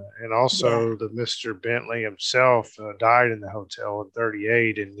also the Mr. Bentley himself died in the hotel in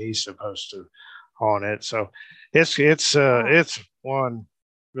 1938, and he's supposed to haunt it. So it's one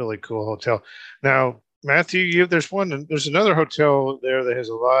really cool hotel. Now, Matthew, there's another hotel there that has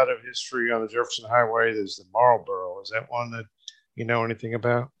a lot of history on the Jefferson Highway. There's the Marlborough. Is that one that you know anything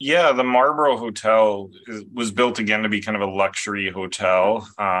about? Yeah, the Marlborough Hotel was built again to be kind of a luxury hotel.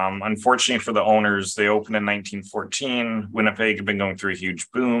 Unfortunately for the owners, they opened in 1914. Winnipeg had been going through a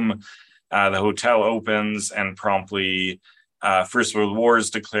huge boom. The hotel opens and promptly First World War is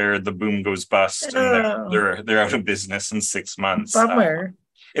declared, the boom goes bust, and they're out of business in 6 months. Bummer.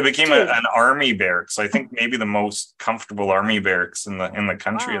 It became an army barracks. I think maybe the most comfortable army barracks in the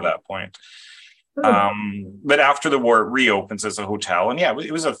country at that point. But after the war, it reopens as a hotel, and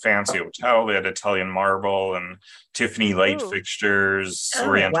it was a fancy hotel. They had Italian marble and Tiffany light fixtures,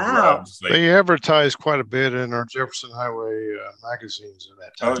 Oriental rugs. They advertised quite a bit in our Jefferson Highway magazines at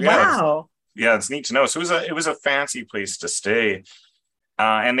that time. Oh yeah, yeah, it's neat to know. So it was a fancy place to stay,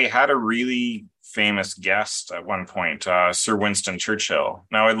 and they had a really famous guest at one point, Sir Winston Churchill.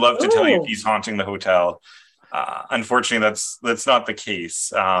 Now, I'd love to tell you if he's haunting the hotel. Unfortunately, that's not the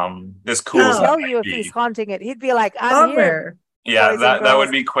case. This cool. He'll tell you if he's haunting it. He'd be like, "I'm here." Yeah, that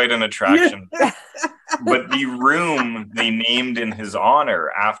would be quite an attraction. But the room they named in his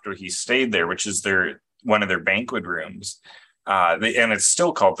honor after he stayed there, which is one of their banquet rooms, and it's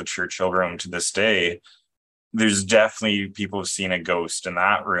still called the Churchill Room to this day. There's definitely people have seen a ghost in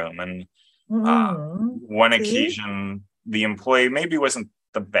that room, and one occasion the employee maybe wasn't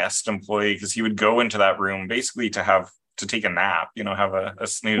the best employee, because he would go into that room basically to take a nap, have a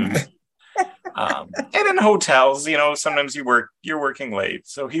snooze. And in hotels, sometimes you're working late,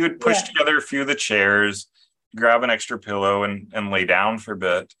 so he would push together a few of the chairs, grab an extra pillow and lay down for a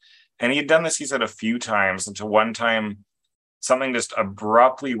bit. And he had done this, he said, a few times, until one time something just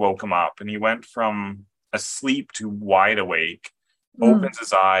abruptly woke him up, and he went from asleep to wide awake. Opens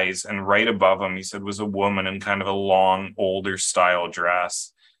his eyes, and right above him, he said, was a woman in kind of a long, older style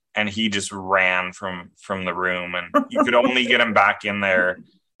dress. And he just ran from the room, and you could only get him back in there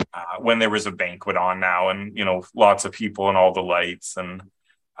when there was a banquet on now, and lots of people and all the lights, and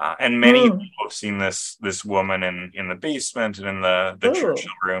many people have seen this woman in the basement and in the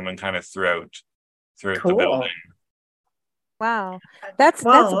Churchill room, and kind of throughout the building. Wow, that's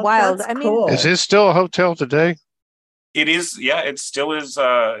wild. That's cool. Is it still a hotel today? It is, it still is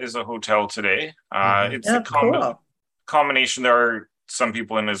a hotel today. It's a combination. There are some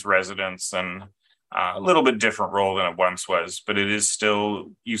people in his residence, and a little bit different role than it once was, but it is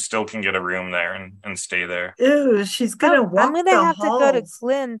still, you still can get a room there and stay there. Ooh, she's gonna walk I'm gonna have halls. To go to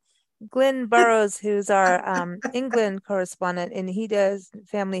Glenn Burrows, who's our England correspondent, and he does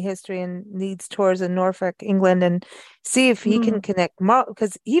family history and leads tours in Norfolk, England, and see if he can connect,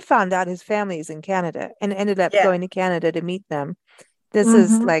 because he found out his family is in Canada and ended up going to Canada to meet them. This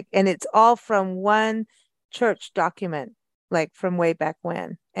is like, and it's all from one church document, like from way back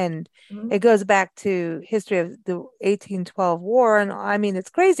when. And it goes back to history of the 1812 war. And I mean, it's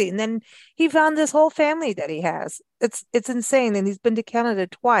crazy. And then he found this whole family that he has. It's insane. And he's been to Canada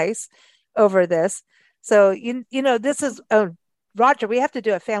twice over this. So, you know, this is, Roger, we have to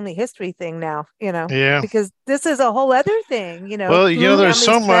do a family history thing now, you know, because this is a whole other thing, you know. Well, you know, there's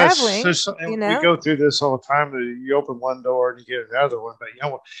so much, you know? We go through this all the time. You open one door and you get another one. But, you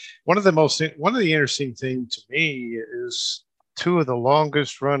know, one of the interesting things to me is two of the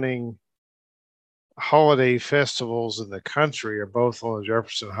longest running holiday festivals in the country are both on the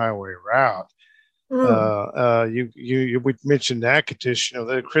Jefferson Highway route. We mentioned Natchitoches, you know,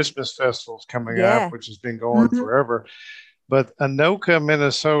 the Christmas festival's coming up, which has been going forever. But Anoka,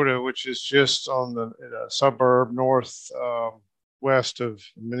 Minnesota, which is just on the suburb northwest of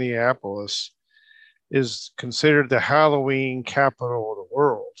Minneapolis, is considered the Halloween capital of the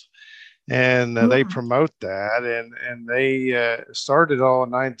world. And they promote that. And they started all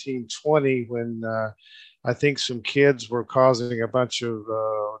in 1920 when I think some kids were causing a bunch of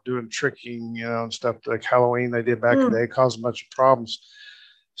doing tricking, you know, and stuff like Halloween they did back in the day, caused a bunch of problems.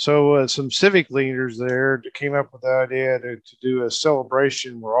 So some civic leaders there came up with the idea to do a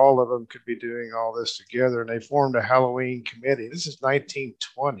celebration where all of them could be doing all this together. And they formed a Halloween committee. This is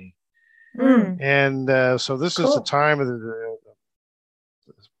 1920. And so this is the time of the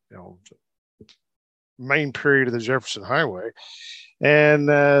main period of the Jefferson Highway. And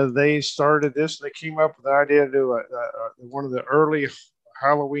they started this. They came up with the idea to do one of the early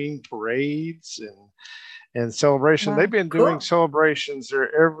Halloween parades and celebration. They've been doing celebrations there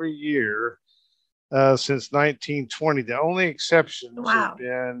every year since 1920. The only exceptions have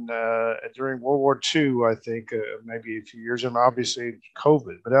been during World War II, I think, maybe a few years, and obviously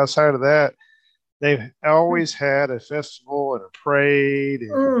COVID. But outside of that, they've always had a festival and a parade.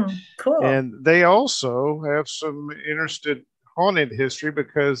 And they also have some interested haunted history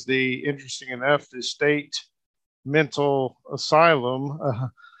because interesting enough, the state mental asylum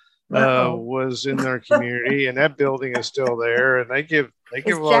was in their community, and that building is still there, and they give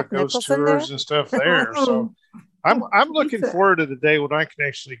a lot of ghost tours and stuff there. So I'm looking forward to the day when I can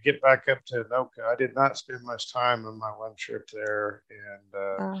actually get back up to Anoka. I did not spend much time on my one trip there,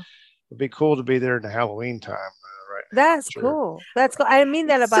 and it'd be cool to be there in the Halloween time. Right. That's cool. That's cool. I mean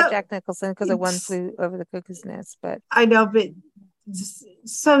that about Jack Nicholson because One Flew Over the Cuckoo's Nest, but I know. But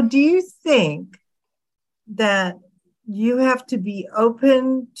so, do you think that you have to be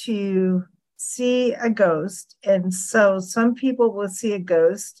open to see a ghost? And so some people will see a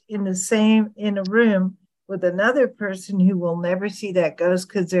ghost in a room with another person who will never see that ghost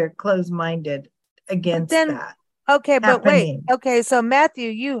because they're closed-minded against that. Okay, but wait. Okay, so Matthew,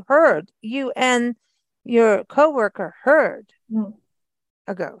 you and your coworker heard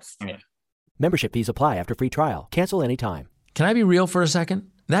a ghost. Yeah. Membership fees apply after free trial. Cancel anytime. Can I be real for a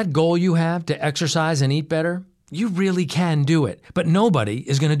second? That goal you have to exercise and eat better, you really can do it, but nobody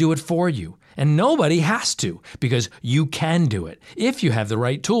is going to do it for you. And nobody has to, because you can do it if you have the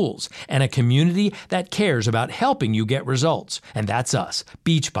right tools and a community that cares about helping you get results. And that's us,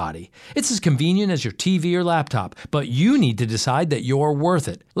 Beachbody. It's as convenient as your TV or laptop, but you need to decide that you're worth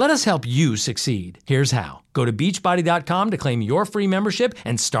it. Let us help you succeed. Here's how. Go to beachbody.com to claim your free membership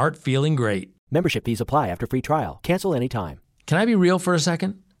and start feeling great. Membership fees apply after free trial. Cancel anytime. Can I be real for a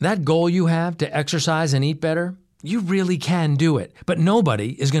second? That goal you have to exercise and eat better, you really can do it, but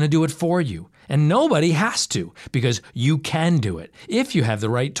nobody is going to do it for you. And nobody has to, because you can do it if you have the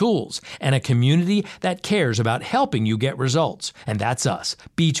right tools and a community that cares about helping you get results. And that's us,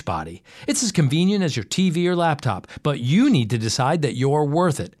 Beachbody. It's as convenient as your TV or laptop, but you need to decide that you're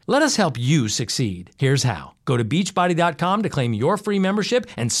worth it. Let us help you succeed. Here's how. Go to beachbody.com to claim your free membership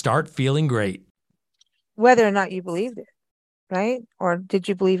and start feeling great. Whether or not you believed it, right? Or did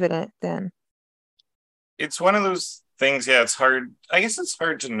you believe in it then? It's one of those things, it's hard. I guess it's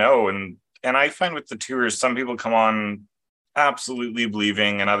hard to know. And I find with the tours, some people come on absolutely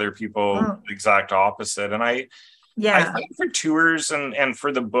believing and other people the exact opposite. And I think for tours and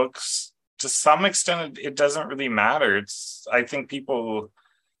for the books, to some extent, it doesn't really matter. I think people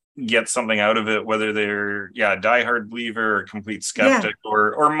get something out of it, whether they're a diehard believer or complete skeptic,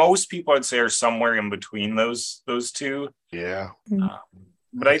 or most people I'd say are somewhere in between those two. Yeah.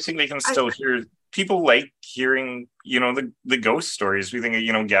 But I think they can still hear. People like hearing, the ghost stories. We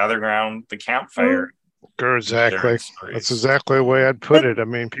think, gather around the campfire. Exactly. That's exactly the way I'd put it. I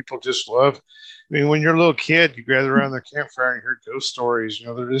mean, people just love. When you're a little kid, you gather around the campfire and hear ghost stories.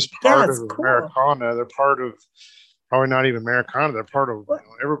 They're just part of Americana. They're part of probably not even Americana. They're part of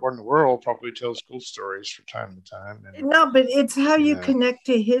everyone in the world probably tells ghost stories from time to time. And, no, but it's how you connect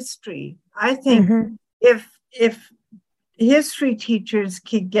to history. I think if history teachers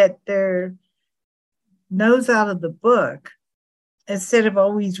could get their nose out of the book instead of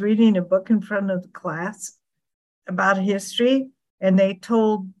always reading a book in front of the class about history, and they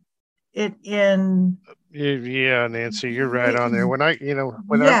told it in Nancy, you're right on there. When I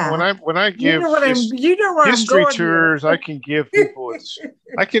give history tours, I can give people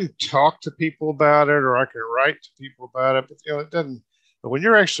I can talk to people about it, or I can write to people about it, but it doesn't. But when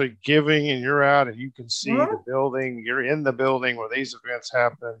you're actually giving and you're out and you can see the building, you're in the building where these events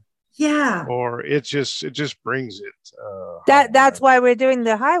happen. Yeah. Or it just brings it. That's why we're doing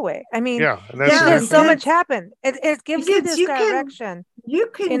the highway. I mean, because so much happened. It gives you this direction. You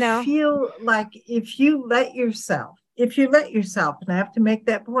can feel like if you let yourself, and I have to make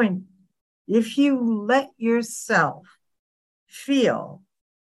that point, if you let yourself feel,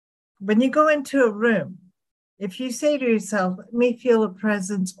 when you go into a room, if you say to yourself, let me feel a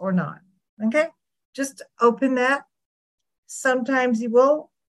presence or not, okay? Just open that. Sometimes you will.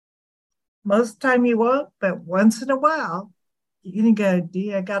 Most time you won't, but once in a while, you're going to go,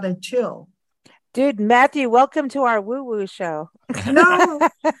 D, I got to chill. Dude, Matthew, welcome to our woo-woo show. No,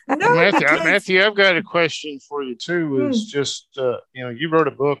 Matthew, I've got a question for you, too. Is just, you wrote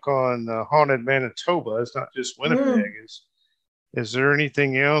a book on haunted Manitoba. It's not just Winnipeg. Is there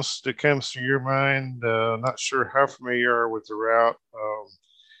anything else that comes to your mind? Not sure how familiar you are with the route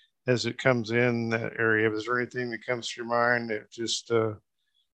as it comes in that area. Is there anything that comes to your mind that just...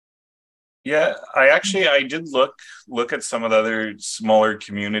 Yeah, I did look at some of the other smaller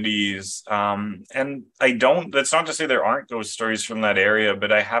communities, and that's not to say there aren't ghost stories from that area,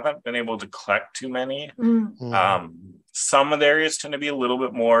 but I haven't been able to collect too many. Some of the areas tend to be a little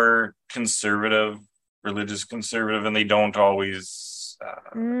bit more conservative, religious conservative, and they don't always,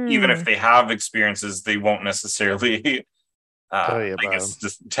 even if they have experiences, they won't necessarily,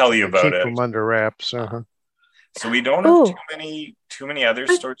 just tell you about it. Keep them under wraps. So we don't have too many other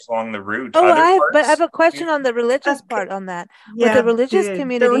stories along the route. But I have a question on the religious part on that. With the religious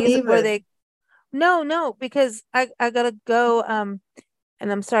communities where they because I gotta go and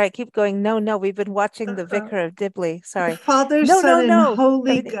I'm sorry, I keep going, no, we've been watching The Vicar of Dibley. Sorry. The Father, Son, and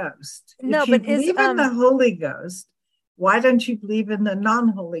Holy Ghost. If you believe in the Holy Ghost, why don't you believe in the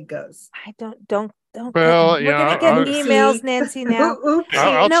non-Holy Ghost? I don't. Well, we're going to get emails, Nancy, now.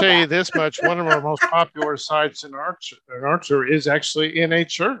 I'll tell you this much. One of our most popular sites in Archer is actually in a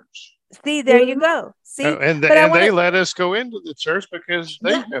church. See, there you go. See, and they let us go into the church because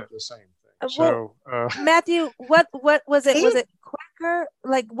they have the same thing. So, Matthew, what was it? Was it Quaker?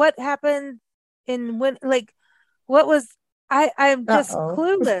 Like, what happened what was... I'm just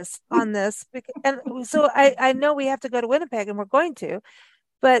clueless on this. And so I know we have to go to Winnipeg, and we're going to,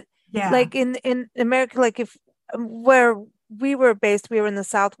 but like in America, like if where we were based, we were in the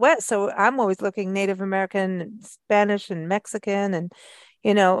Southwest. So I'm always looking Native American, and Spanish, and Mexican, and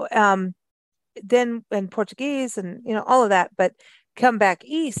then and Portuguese, and all of that. But come back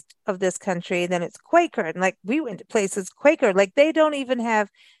east of this country, then it's Quaker, and like we went to places Quaker, like they don't even have.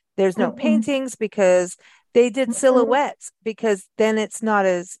 There's no paintings because they did silhouettes, because then it's not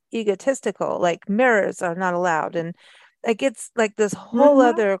as egotistical. Like mirrors are not allowed, and like it's like this whole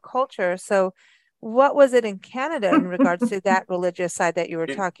other culture. So what was it in Canada in regards to that religious side that you were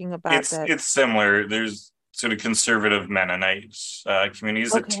talking about? It's similar. There's sort of conservative Mennonite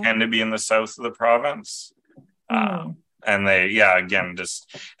communities that tend to be in the south of the province. And they,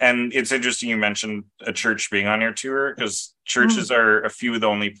 and it's interesting you mentioned a church being on your tour, because churches are a few of the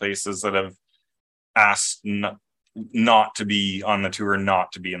only places that have asked not to be on the tour,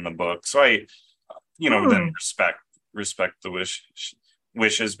 not to be in the book. So I, then respect the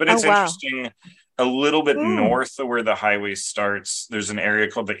wishes. But it's interesting, a little bit north of where the highway starts, there's an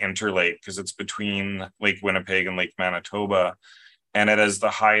area called the Interlake, because it's between Lake Winnipeg and Lake Manitoba. And it has the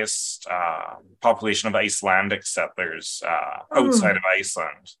highest population of Icelandic settlers outside of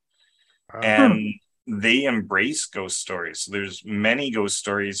Iceland. And they embrace ghost stories. So there's many ghost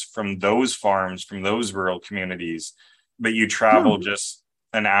stories from those farms, from those rural communities. But you travel just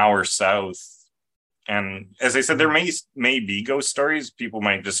an hour south. And as I said, there may be ghost stories. People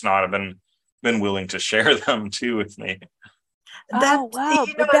might just not have been willing to share them too with me.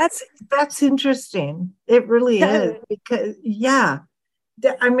 That's interesting. It really is, because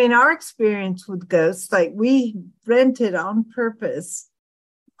I mean, our experience with ghosts, like we rented on purpose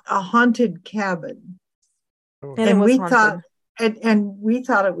a haunted cabin, and we thought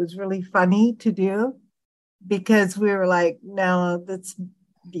it was really funny to do, because we were like, no, that's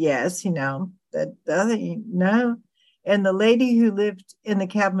BS, that doesn't, no. And the lady who lived in the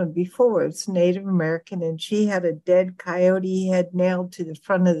cabin before was Native American, and she had a dead coyote head nailed to the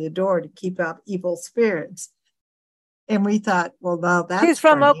front of the door to keep out evil spirits. And we thought, well, now that's She's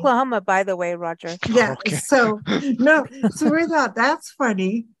from funny. Oklahoma, by the way, Roger. Yeah. Okay. So we thought that's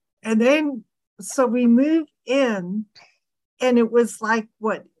funny. And then, so we moved in, and it was like,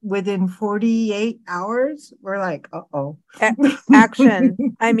 what, within 48 hours, we're like, uh-oh. Action.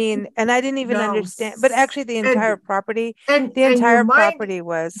 I mean, and I didn't even understand, but actually the entire property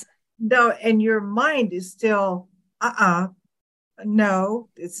was. No, and your mind is still, no,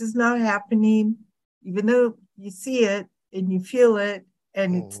 this is not happening. Even though you see it and you feel it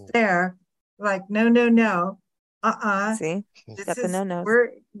and it's there, like, no. See, got the no-nos.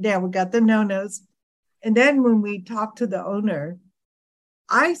 We got the no-nos. And then when we talked to the owner,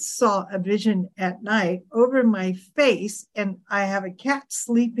 I saw a vision at night over my face, and I have a cat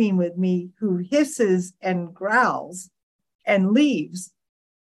sleeping with me who hisses and growls and leaves.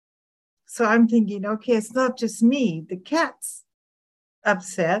 So I'm thinking, okay, it's not just me. The cat's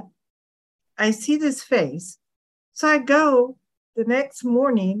upset. I see this face. So I go the next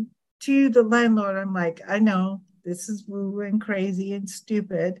morning to the landlord. I'm like, I know this is woo and crazy and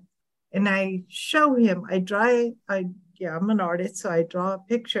stupid. And I show him, I'm an artist, so I draw a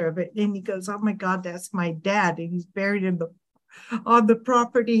picture of it. And he goes, oh my God, that's my dad. And he's buried on the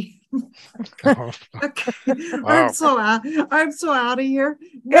property. Oh. Okay. Wow. I'm so out of here.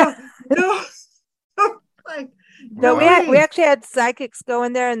 No. Like, no, we actually had psychics go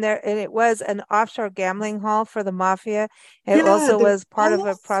in there, and it was an offshore gambling hall for the mafia. It also was part of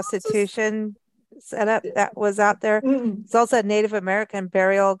a prostitution setup that was out there. It's also a Native American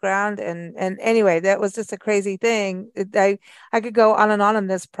burial ground, and anyway, that was just a crazy thing. I could go on and on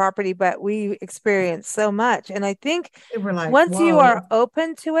this property, but we experienced so much, and I think once you are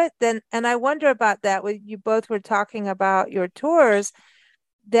open to it, then, and I wonder about that when you both were talking about your tours,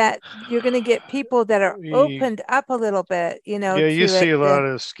 that you're going to get people that are opened up a little bit, Yeah, you see a lot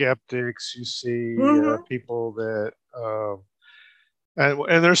of skeptics. You see people that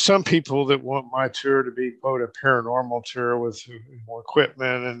and there's some people that want my tour to be, quote, a paranormal tour with more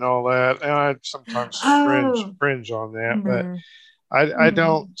equipment and all that. And I sometimes cringe on that, but I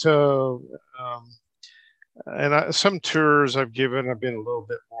don't. Some tours I've given, I've been a little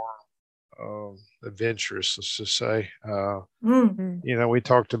bit more adventurous, let's just say. We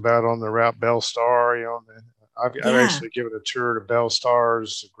talked about on the route Bellstar. I've actually given a tour to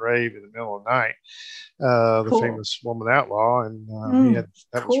Bellstar's grave in the middle of the night. The famous woman outlaw, and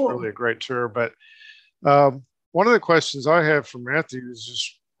that was really a great tour. But one of the questions I have for Matthew is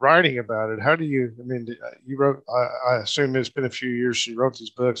just writing about it. How do you? I mean, you wrote. I assume it's been a few years since you wrote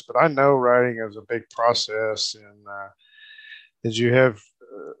these books, but I know writing is a big process. And did you have?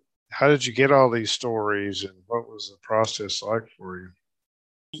 How did you get all these stories, and what was the process like for you?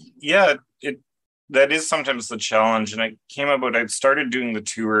 Yeah, that is sometimes the challenge. And it came about, I'd started doing the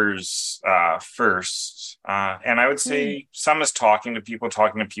tours first. And I would say some is talking to people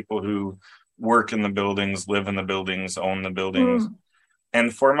who work in the buildings, live in the buildings, own the buildings.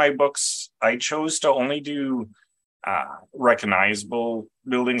 And for my books, I chose to only do recognizable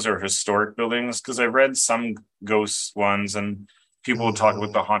buildings or historic buildings, because I read some ghost ones and people will talk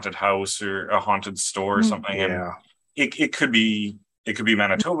about the haunted house or a haunted store or something. And it could be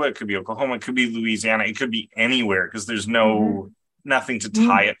Manitoba, it could be Oklahoma, it could be Louisiana, it could be anywhere, because there's nothing to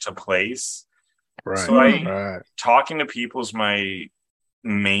tie it to place. Right. So talking to people is my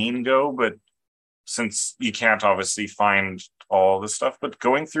main go, but since you can't obviously find all the stuff, but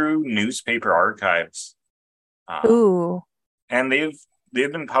going through newspaper archives. And they've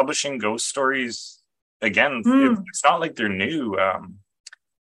been publishing ghost stories. Again, it's not like they're new.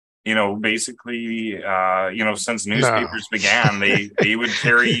 Basically, since newspapers began, they would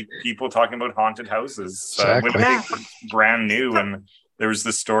carry people talking about haunted houses. When they were brand new, and there was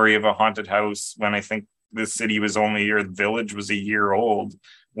the story of a haunted house when I think the city was the village was a year old.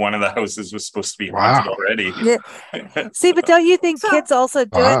 One of the houses was supposed to be haunted already. Yeah. See, but don't you think kids also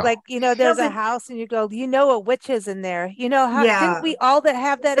do it? Like, there's a house and you go, a witch is in there. How didn't we all that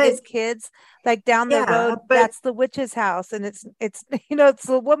have that as kids? Like down the road, that's the witch's house, and it's it's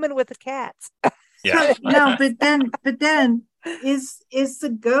the woman with the cats. Yeah. No, but then is the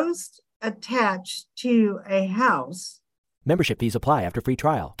ghost attached to a house? Membership fees apply after free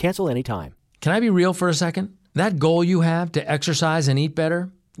trial. Cancel anytime. Can I be real for a second? That goal you have to exercise and eat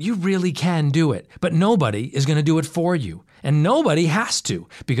better, you really can do it, but nobody is going to do it for you. And nobody has to,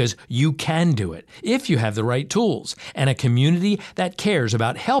 because you can do it if you have the right tools and a community that cares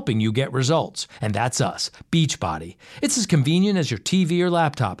about helping you get results. And that's us, Beachbody. It's as convenient as your TV or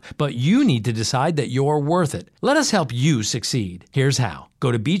laptop, but you need to decide that you're worth it. Let us help you succeed. Here's how.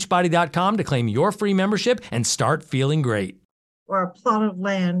 Go to beachbody.com to claim your free membership and start feeling great. Or a plot of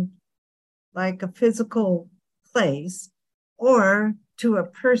land, like a physical place, or to a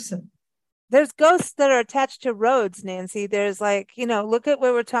person. There's ghosts that are attached to roads, Nancy. There's like, look at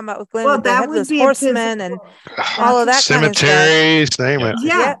what we're talking about with Glenn, the Headless Horseman and all of that cemeteries, kind name it.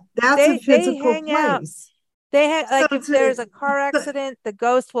 Yeah, that's a physical hang place. Out. They hang, like if there's a car accident, the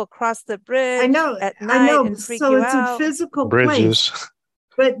ghost will cross the bridge at night and freak you out. So it's a physical Bridges. place,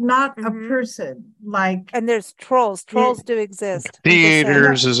 but not a person. And there's trolls. Trolls do exist.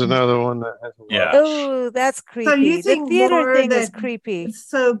 Theaters is another one that has a lot. Oh, that's creepy. So you think the theater thing is creepy.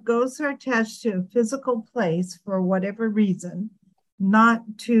 So ghosts are attached to a physical place for whatever reason, not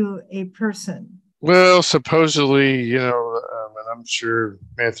to a person. Well, supposedly, and I'm sure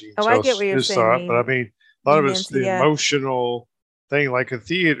Matthew I get what you're his saying, thought, but I mean, a lot of it's the emotional thing. Like a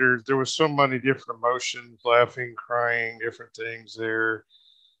theater, there was so many different emotions, laughing, crying, different things there.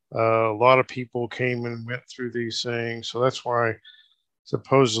 A lot of people came and went through these things, so that's why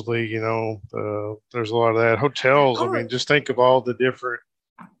supposedly, there's a lot of that. Hotels, I mean, just think of all the different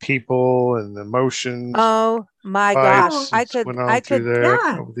people and emotions. Oh my gosh, I could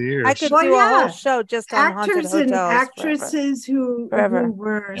over the years. I could do a whole show just on haunted hotels. And actresses who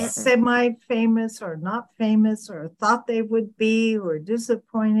were semi-famous or not famous or thought they would be or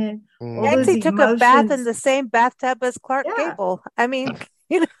disappointed. Nancy took a bath in the same bathtub as Clark Gable. I mean,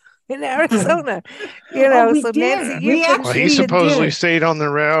 in Arizona, so Nancy, he supposedly stayed on the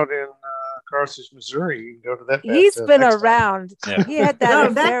route in Carthage, Missouri. You can go to that. He's been around. Yeah. He had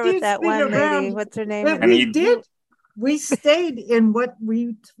that affair with that one lady. What's her name? But we stayed in what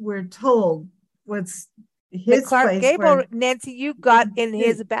we were told was his Clark place. Gable, Nancy, you got in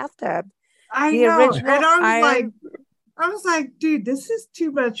his bathtub. I know, and I was like, dude, this is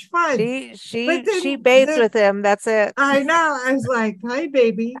too much fun. She bathed with him. That's it. I know. I was like, hi,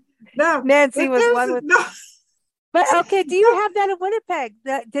 baby. No, Nancy was one with. No. But okay, do you have that in Winnipeg?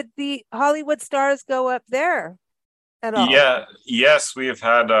 Did the Hollywood stars go up there at all? Yeah, yes, we have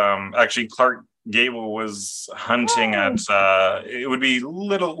had. Actually, Clark Gable was hunting at. It would be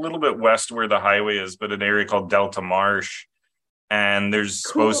little bit west where the highway is, but an area called Delta Marsh. And there's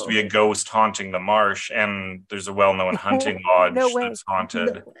supposed to be a ghost haunting the marsh, and there's a well-known hunting lodge that's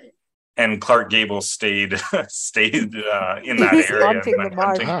haunted. And Clark Gable stayed in that area. Haunting the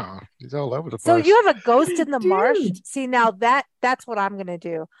marsh. Wow. He's all over the place. So you have a ghost in the marsh? See, now that's what I'm gonna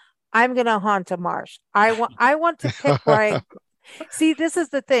do. I'm gonna haunt a marsh. I want to pick where I see. This is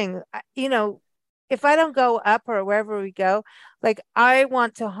the thing. If I don't go up or wherever we go, like I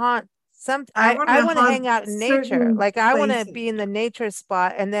want to haunt. I want to hang out in nature. Like I want to be in the nature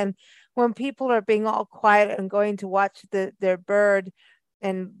spot. And then when people are being all quiet and going to watch their bird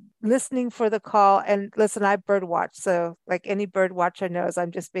and listening for the call, and listen, I bird watch. So like any bird watcher knows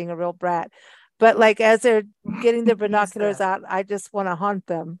I'm just being a real brat. But like as they're getting their binoculars out, I just want to haunt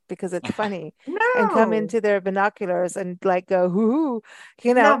them because it's funny and come into their binoculars and like go, hoo,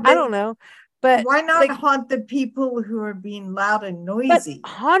 I don't know. But why not haunt the people who are being loud and noisy? But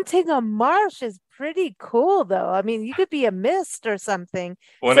haunting a marsh is pretty cool, though. I mean, you could be a mist or something.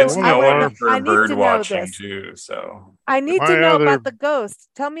 Well, it's known for bird watching too. So I need to know about the ghost.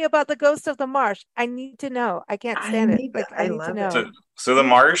 Tell me about the ghost of the marsh. I need to know. I can't stand it. I need to know. So the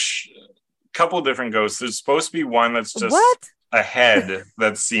marsh, a couple of different ghosts. There's supposed to be one that's just a head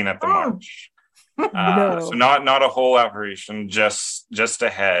that's seen at the marsh. So not a whole apparition, just a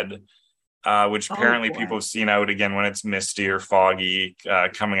head. Which apparently people have seen out again when it's misty or foggy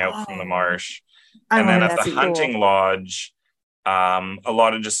coming out from the marsh. And then at the hunting lodge, a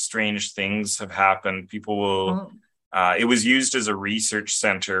lot of just strange things have happened. People will, it was used as a research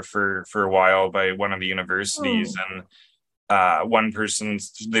center for a while by one of the universities. And one person,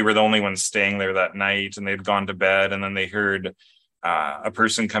 they were the only ones staying there that night, and they'd gone to bed, and then they heard a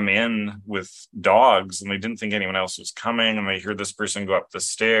person come in with dogs, and they didn't think anyone else was coming. And they heard this person go up the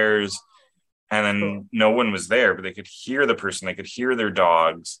stairs. And then no one was there, but they could hear the person. They could hear their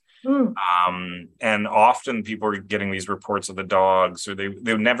dogs. And often people were getting these reports of the dogs, or they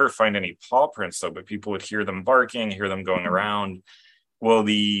would never find any paw prints, though, but people would hear them barking, hear them going around. Well,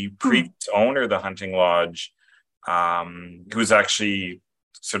 the previous owner of the hunting lodge, who was actually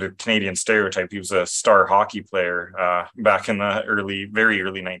sort of Canadian stereotype, he was a star hockey player back in the very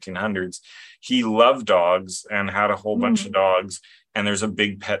early 1900s. He loved dogs and had a whole bunch of dogs. And there's a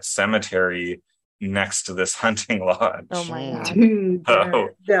big pet cemetery next to this hunting lodge. Oh my God. Dude,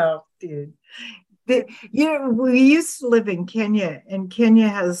 no, dude. We used to live in Kenya, and Kenya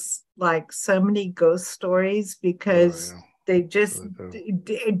has like so many ghost stories because they just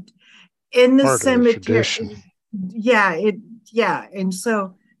in the cemetery. And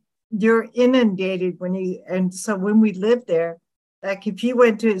so you're inundated when we lived there, like if you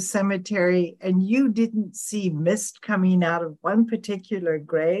went to a cemetery and you didn't see mist coming out of one particular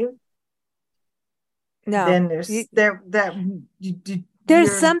grave, then there's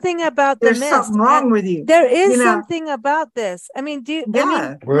something about the mist. There's something wrong with you. There is something about this. I mean,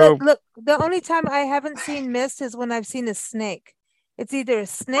 look, the only time I haven't seen mist is when I've seen a snake. It's either a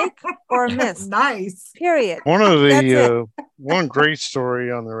snake or a mist. Nice. Period. One of the one great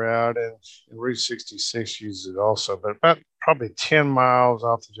story on the route, and Route 66 uses it also, but about probably 10 miles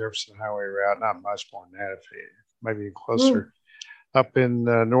off the Jefferson Highway route, not much more than that, maybe closer, up in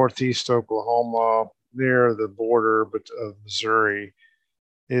northeast Oklahoma, near the border of Missouri,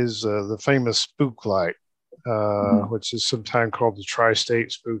 is the famous Spook Light, which is sometimes called the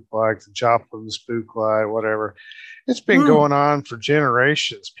Tri-State Spook Light, the Joplin Spook Light, whatever. It's been going on for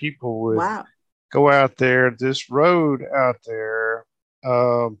generations. People would go out there, this road out there.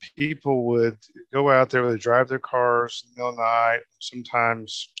 People would go out there, they drive their cars in the middle of the night.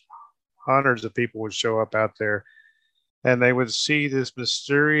 Sometimes hundreds of people would show up out there, and they would see this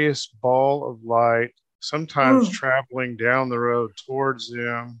mysterious ball of light, sometimes traveling down the road towards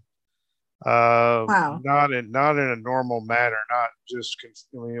them. Not in a normal manner, not just,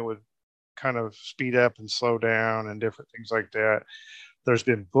 it would kind of speed up and slow down and different things like that. There's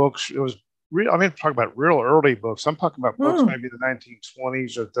been books. It was real. I mean, talking about real early books. I'm talking about books maybe the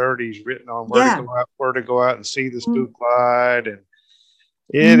 1920s or 30s, written on where to go out and see the spook light, and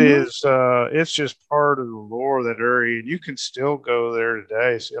it is. It's just part of the lore of that area. And you can still go there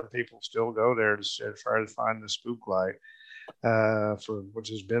today. Some people still go there to try to find the spook light, which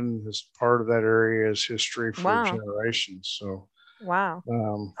has been this part of that area's history for generations. So. Wow.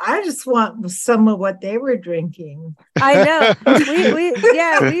 I just want some of what they were drinking. I know. We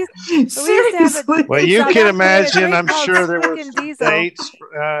used to have well, you can imagine, I'm sure there were dates,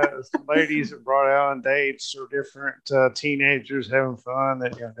 ladies that brought out on dates, or different teenagers having fun.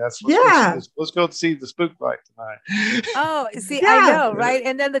 Let's go see the spook light tonight. Oh, see, I know, right?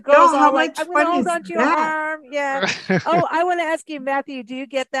 And then the girls all like, I'm going to hold on to your arm. Yeah. Oh, I want to ask you, Matthew, do you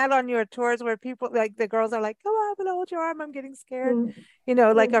get that on your tours where people, like the girls are like, oh, I'm going to hold your arm, I'm getting scared?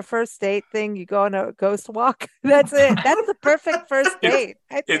 Like a first date thing, you go on a ghost walk. That's it. That's the perfect first date.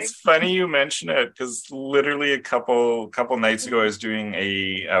 It's funny you mention it, because literally a couple nights ago I was doing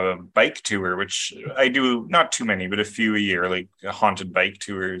a bike tour, which I do not too many, but a few a year, like haunted bike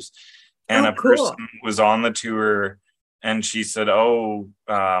tours. And a person was on the tour, and she said,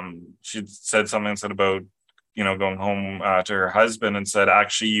 she said something about, going home to her husband, and said,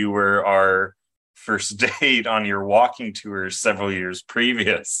 actually, you were our first date on your walking tour several years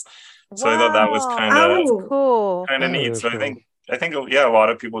previous. So I thought that was kind of neat. So I think a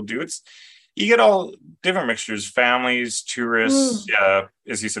lot of people do. You get all different mixtures: families, tourists,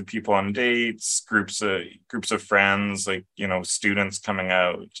 as you said, people on dates, groups of friends, like students coming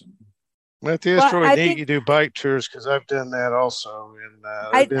out. Matthew, it's really neat you do bike tours, because I've done that also, and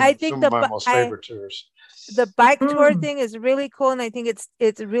I think some of my most favorite tours. The bike tour thing is really cool, and I think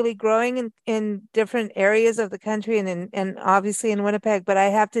it's really growing in different areas of the country, and obviously in Winnipeg. But I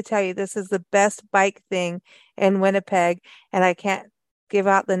have to tell you, this is the best bike thing in Winnipeg, and I can't give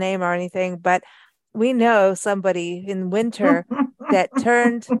out the name or anything, but we know somebody in winter that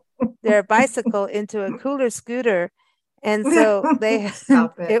turned their bicycle into a cooler scooter, and so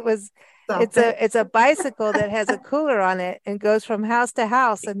it's a bicycle that has a cooler on it and goes from house to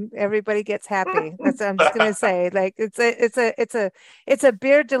house, and everybody gets happy. That's what I'm just gonna say. Like it's a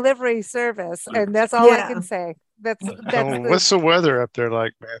beer delivery service, and that's all I can say. What's the weather up there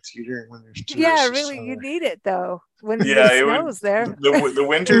like, Matthew? When there's really, you need it though. When it snows there. The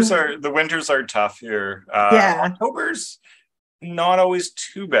winters are tough here. October's not always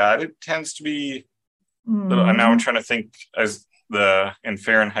too bad. It tends to be. Now I'm trying to think as in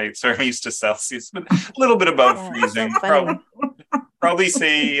Fahrenheit, so I'm used to Celsius, but a little bit above freezing. Probably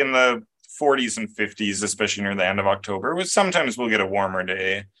say in the 40s and 50s, especially near the end of October. Sometimes we'll get a warmer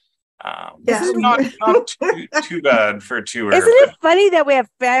day. Not too bad for a tour. Isn't it funny that we have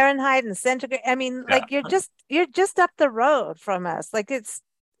Fahrenheit and centigrade? I mean, like you're just up the road from us. Like it's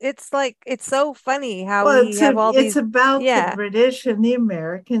like it's so funny how we have all these. It's about the British and the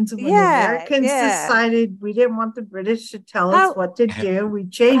Americans. When the Americans decided we didn't want the British to tell us what to do, we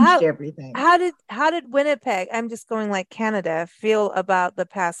changed everything. How did Winnipeg, I'm just going like Canada, feel about the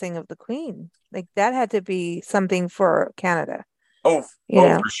passing of the Queen? Like that had to be something for Canada. For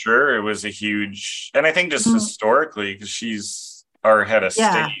sure. It was a huge, and I think just historically, because she's our head of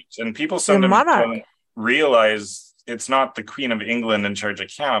state, and people sometimes don't realize it's not the Queen of England in charge of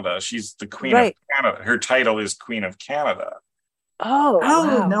Canada. She's the Queen of Canada. Her title is Queen of Canada. Oh,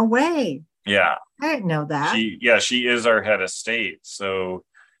 wow. No way. Yeah. I didn't know that. She is our head of state. So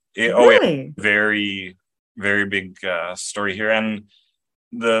very, very big story here. And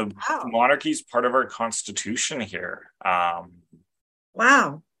the monarchy is part of our constitution here.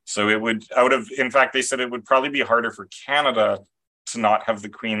 Wow. So in fact, they said it would probably be harder for Canada to not have the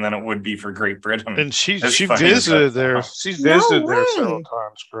Queen than it would be for Great Britain. And she visited there. She's visited there several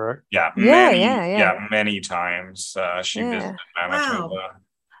times, correct? Yeah, many times. She visited Manitoba. Wow.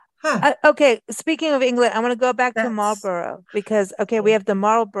 Huh. Okay, speaking of England, I want to go back to Marlborough because we have the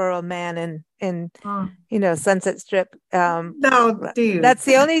Marlborough Man in Sunset Strip. No, dude, that's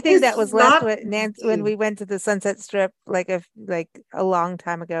the only thing that was left with Nancy when we went to the Sunset Strip like a long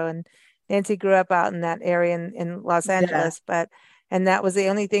time ago. And Nancy grew up out in that area in Los Angeles, and that was the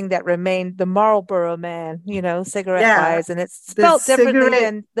only thing that remained. The Marlborough Man, cigarette wise, and it's spelled differently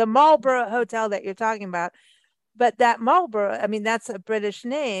than the Marlborough Hotel that you're talking about. But that Marlborough, I mean, that's a British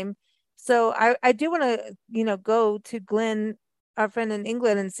name. So I do want to, go to Glenn, our friend in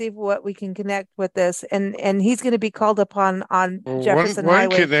England, and see what we can connect with this. And he's going to be called upon on Jefferson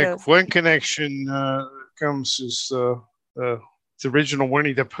Highway. One connection comes is the original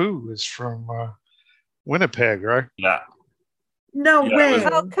Winnie the Pooh is from Winnipeg, right? Yeah. No way.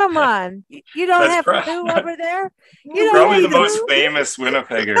 Oh, come on. You don't have Pooh over there? Probably the most famous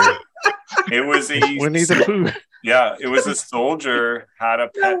Winnipegger. It was Winnie the Pooh. Yeah, it was a soldier had a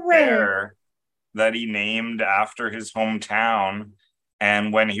pet bear that he named after his hometown.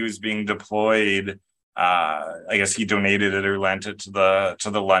 And when he was being deployed, I guess he donated it or lent it to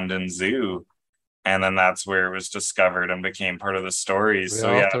the London Zoo. And then that's where it was discovered and became part of the story.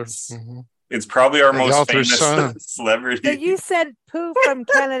 It's probably our most famous celebrity. So you sent Pooh from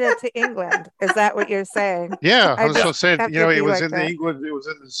Canada to England. Is that what you're saying? Yeah, I was just saying, it was in England. It was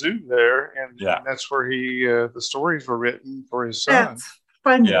in the zoo there, and that's where the stories were written for his son. That's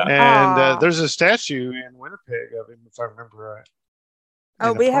funny. Yeah. And there's a statue in Winnipeg of him, if I remember right.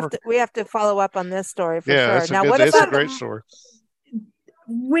 Oh, we have to follow up on this story for sure. It's a great story.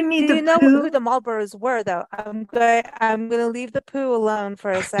 We need Do you know who the Marlboroughs were, though? I'm going to leave the Pooh alone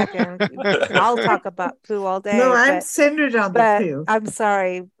for a second. I'll talk about Pooh all day. No, I'm centered on the Pooh. I'm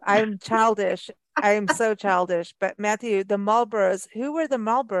sorry. I'm childish. I am so childish. But Matthew, the Marlboroughs, who were the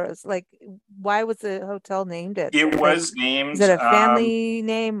Marlboroughs? Like, why was the hotel named it? It was named. Is it a family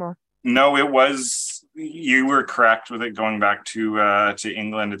name or? No, it was. You were correct with it going back to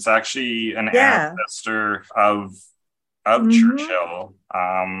England. It's actually an ancestor of Churchill.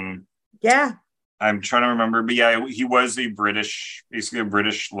 I'm trying to remember, but he was basically a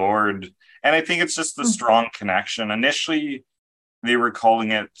British lord, and I think it's just the strong connection. Initially they were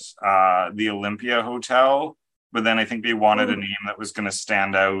calling it the Olympia Hotel, but then I think they wanted a name that was going to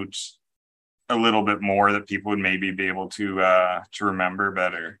stand out a little bit more, that people would maybe be able to remember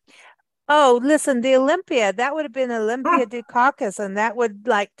better. Oh, listen, the Olympia, that would have been Olympia Dukakis, and that would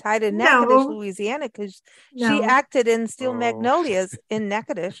tie to Natchitoches, Louisiana, because she acted in Steel Magnolias in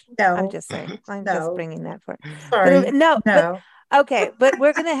Natchitoches. No. I'm just saying. I'm just bringing that for Sorry. But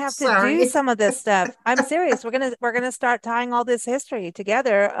we're going to have to do some of this stuff. I'm serious. We're going to start tying all this history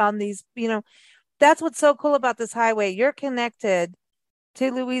together on these, that's what's so cool about this highway. You're connected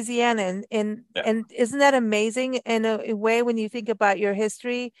to Louisiana, and isn't that amazing in a way when you think about your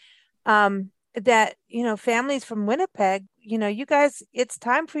history? That families from Winnipeg, you guys, it's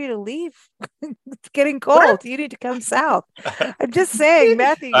time for you to leave. It's getting cold. What? You need to come south. I'm just saying,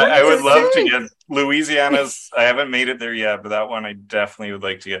 Matthew. I would love to get Louisiana's. I haven't made it there yet, but that one I definitely would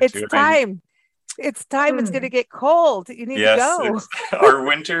like to get to. It's time. It's going to get cold. You need to go. Our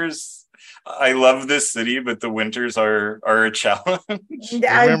winters. I love this city, but the winters are a challenge.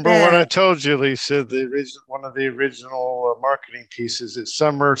 Remember what I told you, Lisa? One of the original marketing pieces. It's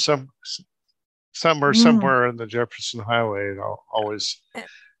somewhere in the Jefferson Highway. Always.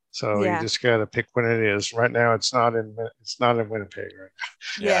 So you just got to pick when it is. Right now, it's not in Winnipeg. Right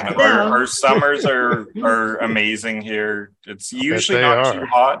now. Yeah. Our summers are amazing here. It's usually not too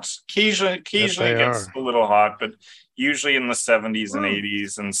hot. Occasionally it gets a little hot, but usually in the 70s and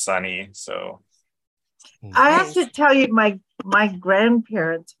 80s and sunny. So I have to tell you, my my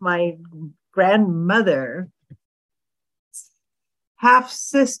grandparents, my grandmother, half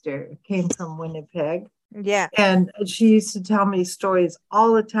sister came from Winnipeg. Yeah. And she used to tell me stories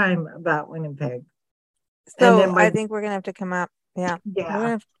all the time about Winnipeg. So I think we're going to have to come up. Yeah.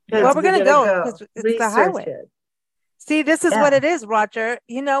 Yeah. We're going to go because it's the highway. See, this is what it is, Roger.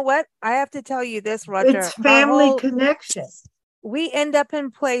 You know what? I have to tell you this, Roger. It's family connection. We end up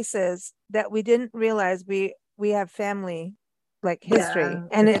in places that we didn't realize we have family like history.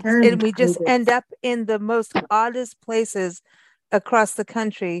 And we just end up in the most oddest places across the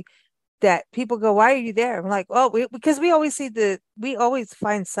country that people go, why are you there? I'm like, because we always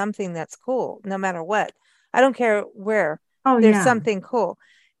find something that's cool, no matter what. I don't care where. There's something cool.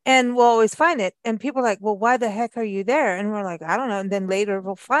 And we'll always find it. And people are like, well, why the heck are you there? And we're like, I don't know. And then later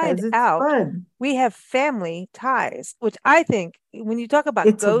we'll find out we have family ties, which I think when you talk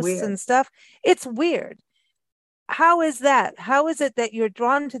about ghosts and stuff, it's weird. How is that? How is it that you're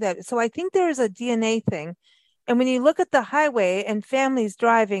drawn to that? So I think there is a DNA thing. And when you look at the highway and families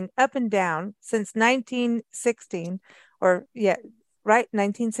driving up and down since 1916,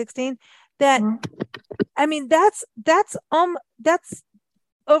 1916, that, I mean, that's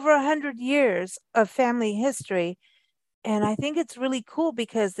over 100 years of family history. And I think it's really cool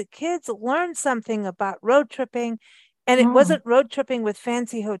because the kids learn something about road tripping, and it wasn't road tripping with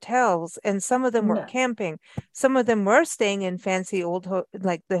fancy hotels. And some of them were camping. Some of them were staying in fancy old,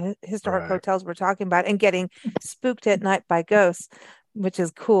 like the historic hotels we're talking about, and getting spooked at night by ghosts, which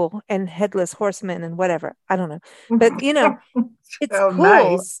is cool, and headless horsemen and whatever. I don't know. But, it's cool.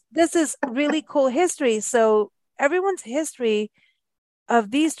 Nice. This is really cool history. So everyone's history of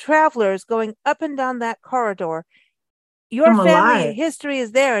these travelers going up and down that corridor, your family history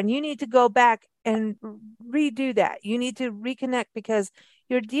is there, and you need to go back and redo that. You need to reconnect because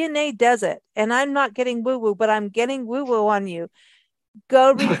your DNA does it. And I'm not getting woo-woo, but I'm getting woo-woo on you.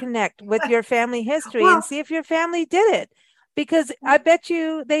 Go reconnect with your family history and see if your family did it. Because I bet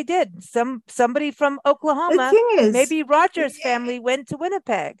you they did. Somebody from Oklahoma, maybe Roger's family went to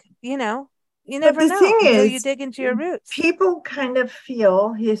Winnipeg, You never know until you dig into your roots. People kind of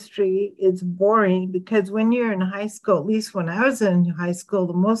feel history is boring because when you're in high school, at least when I was in high school,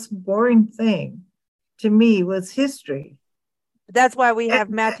 the most boring thing to me was history. That's why we have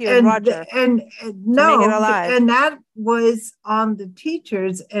Matthew and Roger. And that was on the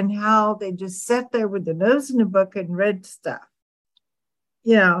teachers and how they just sat there with their nose in the book and read stuff.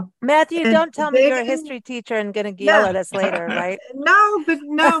 Matthew, don't tell me you're a history teacher and going to yell at us later, right? No, but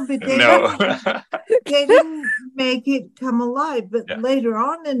they didn't make it come alive. But later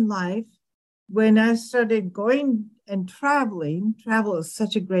on in life, when I started going and traveling, travel is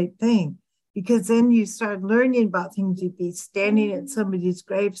such a great thing because then you start learning about things. You'd be standing at somebody's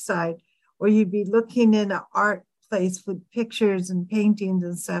graveside, or you'd be looking in an art place with pictures and paintings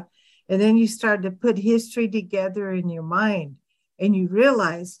and stuff. And then you start to put history together in your mind. And you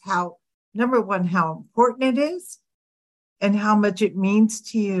realize how, number one, how important it is and how much it means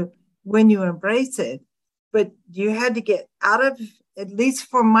to you when you embrace it. But you had to get out of, at least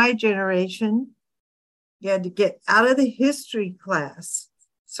for my generation, you had to get out of the history class.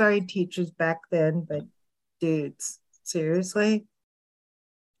 Sorry, teachers back then, but dudes, seriously.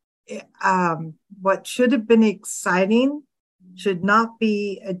 What should have been exciting should not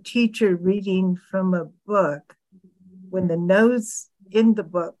be a teacher reading from a book when the nose in the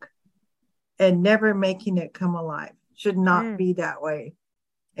book and never making it come alive. Should not be that way.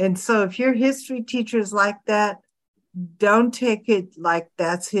 And so if your history teacher is like that, don't take it like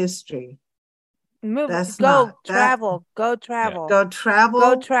that's history. Go travel.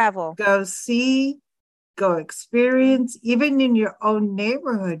 Go see, go experience, even in your own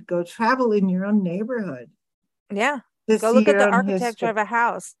neighborhood. Go travel in your own neighborhood. Yeah. Go look at the architecture of a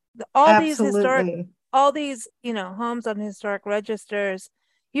house. All these homes on historic registers.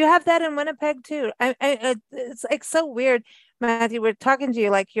 You have that in Winnipeg too. It's like so weird, Matthew. We're talking to you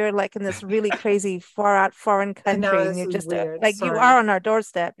like you're like in this really crazy far out foreign country, and you're just you are on our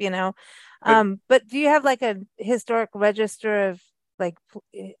doorstep, But do you have like a historic register of like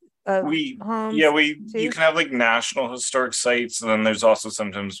homes? Yeah, you can have like national historic sites, and then there's also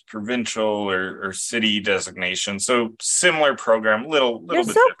sometimes provincial or city designation. So similar program, little You're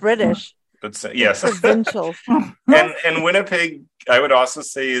bit so different. British. But yes, provincial. and Winnipeg, I would also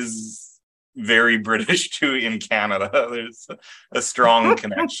say, is very British too in Canada. There's a strong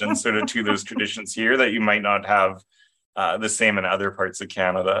connection sort of to those traditions here that you might not have the same in other parts of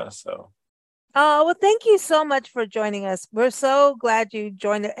Canada. So. Oh, well, thank you so much for joining us. We're so glad you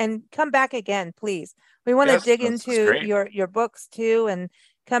joined it, and come back again, please. We want to dig into your books too, and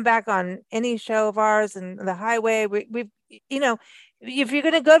come back on any show of ours and the highway. We've if you're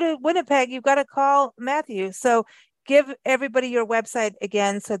going to go to Winnipeg, you've got to call Matthew. So give everybody your website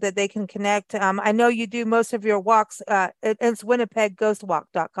again so that they can connect. I know you do most of your walks. It's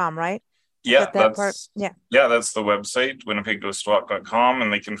winnipegghostwalk.com, right? Yeah, that's the website, winnipegghostwalk.com,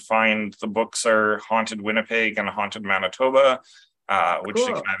 and they can find the books are Haunted Winnipeg and Haunted Manitoba, which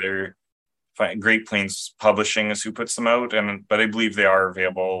they can either find. Great Plains Publishing is who puts them out, but I believe they are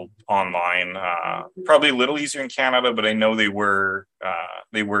available online. Probably a little easier in Canada, but I know they were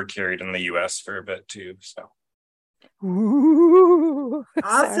carried in the US for a bit too. So. Ooh,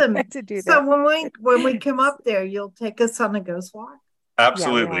 awesome to do that. So when we come up there, you'll take us on a ghost walk?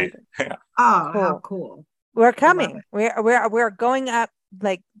 Absolutely. Yeah. Oh, cool. How cool. We're coming. We're going up,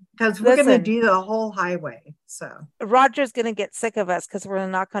 like, because we're going to do the whole highway. So Roger's going to get sick of us because we're going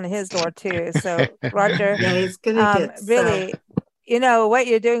to knock on his door too. So Roger, yeah, he's going to get really, what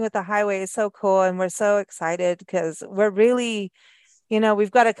you're doing with the highway is so cool. And we're so excited because we're really,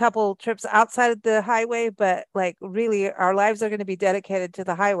 we've got a couple trips outside of the highway, but like really our lives are going to be dedicated to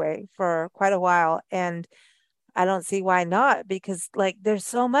the highway for quite a while. And I don't see why not, because like there's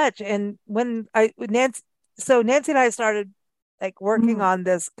so much. And when Nancy and I started like working on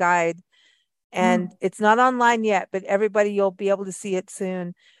this guide, and it's not online yet, but everybody, you'll be able to see it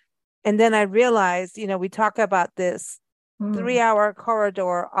soon. And then I realized, we talk about this 3-hour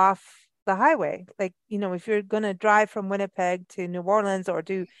corridor off the highway. Like, if you're going to drive from Winnipeg to New Orleans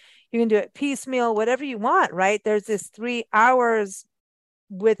you can do it piecemeal, whatever you want, right? There's this 3 hours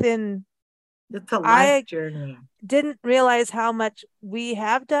within. It's a life journey. Didn't realize how much we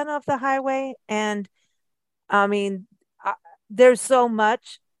have done off the highway. And I mean, there's so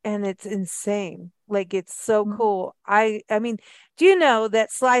much, and it's insane. Like, it's so cool. I mean, do you know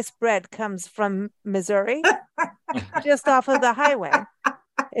that sliced bread comes from Missouri? Just off of the highway.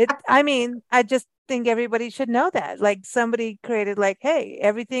 I just think everybody should know that. Like, somebody created like, hey,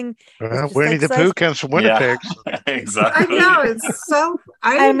 everything. Winnie the Pooh comes from Winnipeg. Yeah, exactly. I know, it's so.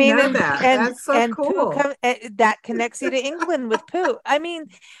 I mean, know that. That's so cool. That connects you to England with Pooh. I mean,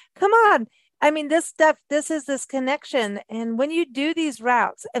 come on. I mean, this is this connection. And when you do these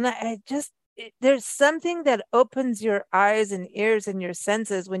routes, and there's something that opens your eyes and ears and your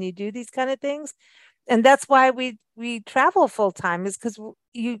senses when you do these kind of things. And that's why we travel full time, is because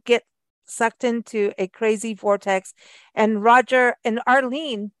you get sucked into a crazy vortex. And Roger and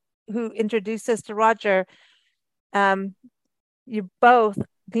Arlene, who introduced us to Roger, you both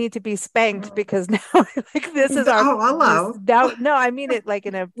need to be spanked, because now like this is our hello. No, I mean it like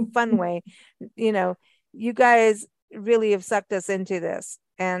in a fun way. You guys really have sucked us into this,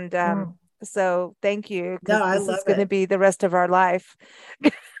 and so thank you. This is going to be the rest of our life.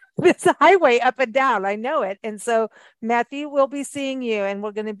 It's a highway up and down. I know it. And so Matthew, will be seeing you, and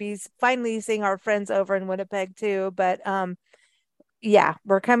we're going to be finally seeing our friends over in Winnipeg too. But yeah,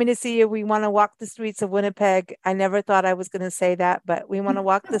 we're coming to see you. We want to walk the streets of Winnipeg. I never thought I was going to say that, but we want to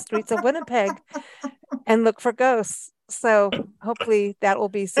walk the streets of Winnipeg and look for ghosts. So hopefully that will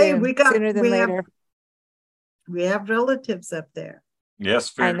be soon, sooner than later. We have relatives up there.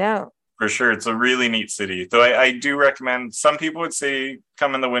 Yes, I know. For sure. It's a really neat city. Though I do recommend, some people would say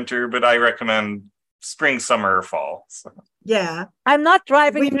come in the winter, but I recommend spring, summer, or fall. So. Yeah. I'm not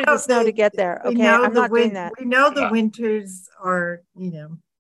driving through the snow to get there. Okay. I'm not doing that. We know the winters are,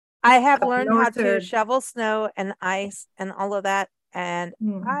 I have learned how to shovel snow and ice and all of that. And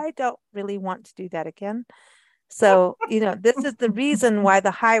I don't really want to do that again. So, this is the reason why the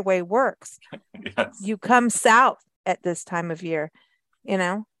highway works. Yes. You come south at this time of year,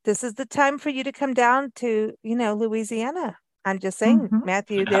 this is the time for you to come down to, Louisiana. I'm just saying,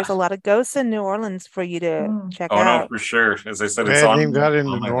 Matthew, there's a lot of ghosts in New Orleans for you to check out. Oh, no, for sure. As I said, it's on. I haven't got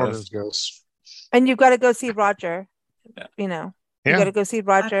into New Orleans ghosts. And you've got to go see Roger. You got to go see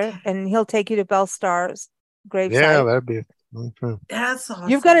Roger, and he'll take you to Belle Star's gravesite. Yeah, that'd be. That's awesome.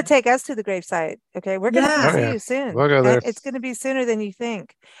 You've got to take us to the gravesite. Okay, we're going to see you soon. We'll go there. It's going to be sooner than you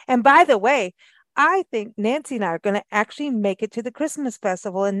think. And by the way, I think Nancy and I are going to actually make it to the Christmas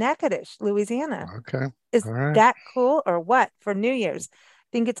festival in Natchitoches, Louisiana. Okay. Is that cool or what for New Year's?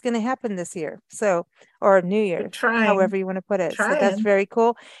 I think it's going to happen this year. So, or New Year's, however you want to put it. So that's very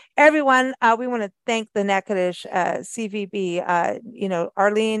cool. Everyone, we want to thank the Natchitoches CVB.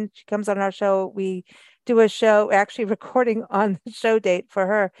 Arlene, she comes on our show. We do a show, actually recording on the show date for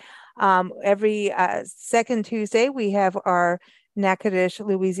her. Every second Tuesday, we have our Natchitoches,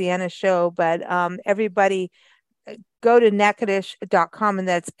 Louisiana show, but everybody go to natchitoches.com, and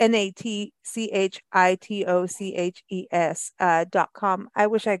that's NATCHITOCHES.com. I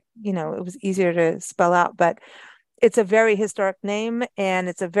wish it was easier to spell out, but it's a very historic name and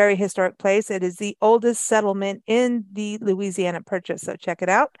it's a very historic place. It is the oldest settlement in the Louisiana Purchase. So check it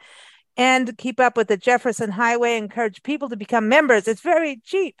out and keep up with the Jefferson Highway. Encourage people to become members. It's very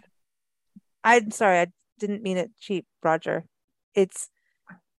cheap. I'm sorry, I didn't mean it cheap, Roger. It's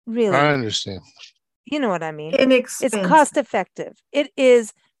really, I understand. You know what I mean? Inexpensive. It's cost effective. It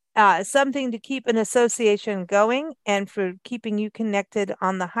is something to keep an association going and for keeping you connected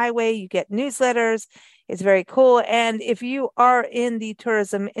on the highway. You get newsletters. It's very cool. And if you are in the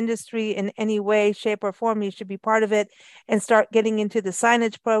tourism industry in any way, shape, or form, you should be part of it and start getting into the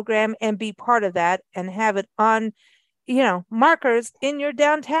signage program and be part of that and have it on, markers in your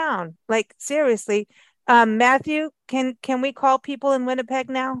downtown. Like, seriously, Matthew, can we call people in Winnipeg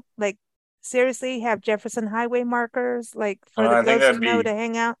now? Like, seriously, have Jefferson Highway markers, like for the ghosts to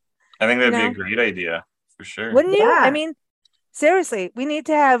hang out? I think that'd be a great idea for sure. Wouldn't you? I mean, seriously, we need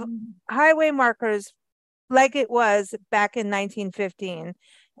to have highway markers like it was back in 1915,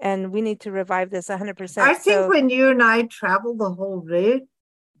 and we need to revive this 100%. I think when you and I travel the whole route,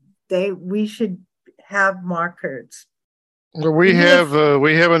 we should have markers. Well, we have a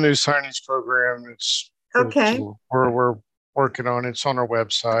new signage program. It's okay. We're working on. It's on our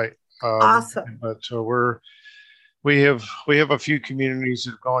website. Awesome. But we have a few communities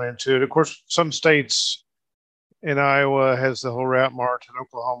that have gone into it. Of course, some states in Iowa has the whole route marked, and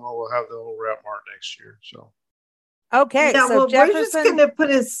Oklahoma will have the whole route marked next year. So, okay. Yeah, so we're just going to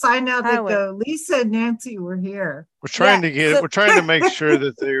put a sign out that go, Lisa and Nancy were here. We're trying to make sure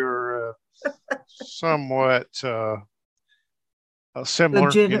that they are somewhat similar.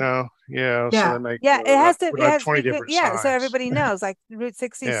 Legitimate. So they make it has to. It has 20 to be, different so signs. everybody knows, like Route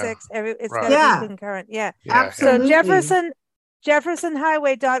 66. It's right. got to be concurrent. Yeah, absolutely. So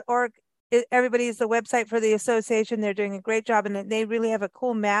JeffersonHighway.org. Everybody is the website for the association. They're doing a great job, and they really have a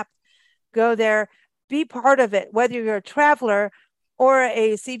cool map. Go there, be part of it. Whether you're a traveler or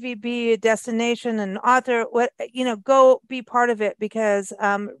a CVB, a destination, an author, go be part of it, because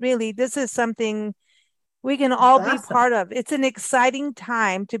really, this is something we can all be part of. It's an exciting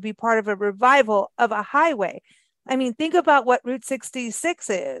time to be part of a revival of a highway. I mean, think about what Route 66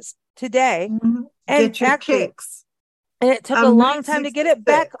 is today. Mm-hmm. And get your kicks. And it took a long time to get it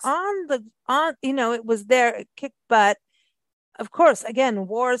back it was there, it kicked butt. Of course, again,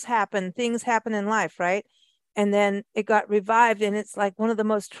 wars happen, things happen in life, right? And then it got revived, and it's like one of the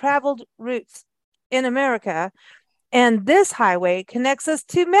most traveled routes in America. And this highway connects us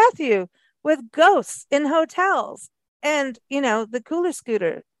to Matthew with ghosts in hotels and, the cooler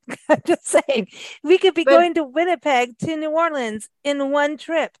scooter. I'm just saying, we could be going to Winnipeg to New Orleans in one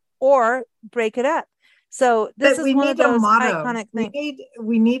trip or break it up. So this is one of those iconic things.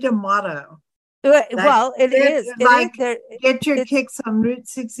 We need a motto. Well, it is. Get your kicks on Route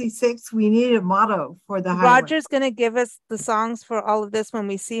 66. We need a motto for the highway. Roger's going to give us the songs for all of this when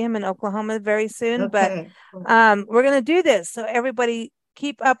we see him in Oklahoma very soon. Okay. But we're going to do this. So everybody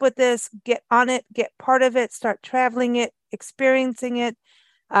keep up with this. Get on it. Get part of it. Start traveling it, experiencing it.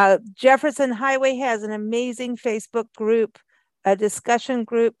 Jefferson Highway has an amazing Facebook group, a discussion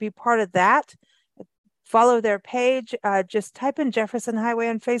group. Be part of that. Follow their page. Just type in Jefferson Highway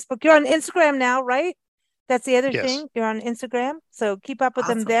on Facebook. You're on Instagram now, right? That's the other thing. You're on Instagram. So keep up with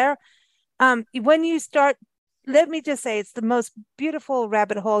them there. When you start, let me just say, it's the most beautiful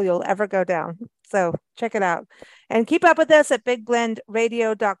rabbit hole you'll ever go down. So check it out. And keep up with us at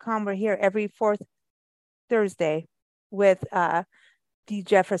bigblendradio.com. We're here every fourth Thursday with the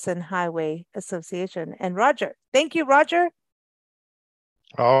Jefferson Highway Association. And Roger. Thank you, Roger.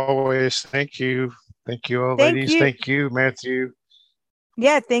 Always. Thank you. Thank you, all ladies. Thank you, Matthew.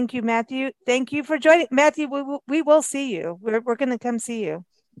 Yeah, thank you, Matthew. Thank you for joining. Matthew, we will see you. We're going to come see you.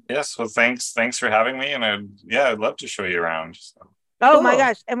 Yes, well, thanks for having me, and I'd love to show you around. So. Oh my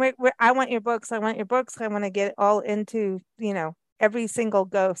gosh! And I want your books. I want to get all into every single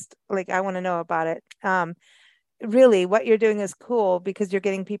ghost. Like, I want to know about it. Really, what you're doing is cool because you're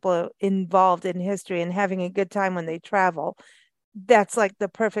getting people involved in history and having a good time when they travel. That's like the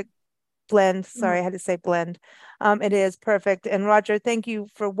perfect blend. Sorry, I had to say blend. It is perfect. And Roger, thank you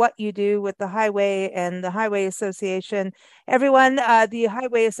for what you do with the highway and the Highway Association. Everyone, the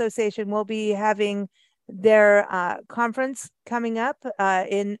Highway Association will be having their conference coming up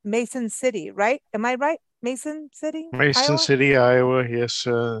in Mason City, right? Am I right? Mason City, Iowa. Yes,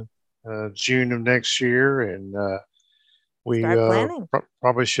 June of next year, and we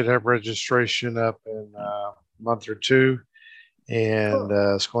probably should have registration up in a month or two. And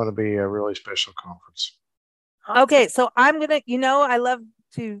it's going to be a really special conference. Okay, so I'm going to, I love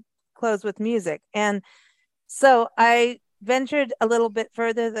to close with music. And so I ventured a little bit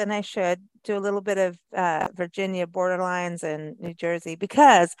further than I should, to a little bit of Virginia borderlines and New Jersey,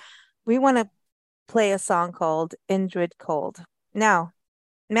 because we want to play a song called Indrid Cold. Now,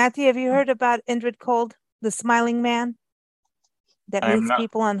 Matthew, have you heard about Indrid Cold, the smiling man that meets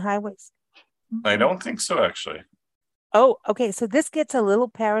people on highways? I don't think so, actually. Oh, okay. So this gets a little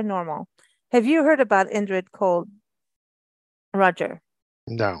paranormal. Have you heard about Indrid Cold, Roger?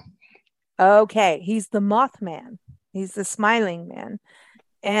 No. Okay. He's the Mothman. He's the smiling man.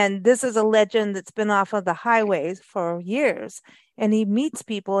 And this is a legend that's been off of the highways for years. And he meets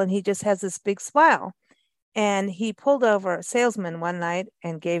people and he just has this big smile. And he pulled over a salesman one night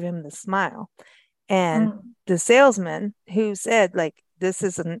and gave him the smile. And the salesman, who said, like, this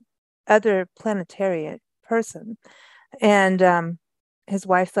is an other planetary person, and his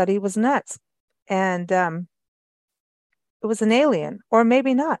wife thought he was nuts, and it was an alien, or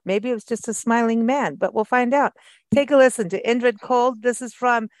maybe not. Maybe it was just a smiling man, but we'll find out. Take a listen to Indrid Cold. This is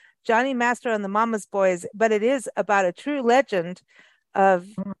from Johnny Master and the Mama's Boys, but it is about a true legend of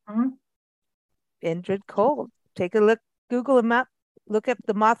Indrid Cold. Take a look, Google him up, look up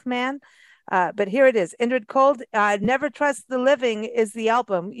the Mothman. But here it is, Indrid Cold. Never Trust the Living is the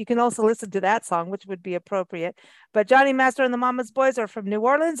album. You can also listen to that song, which would be appropriate. But Johnny Master and the Mama's Boys are from New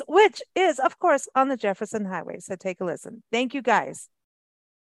Orleans, which is, of course, on the Jefferson Highway. So take a listen. Thank you, guys.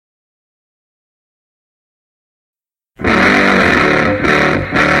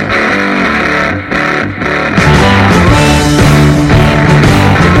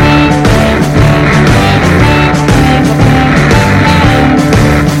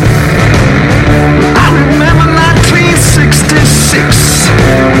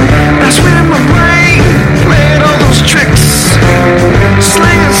 That's when my brain played all those tricks.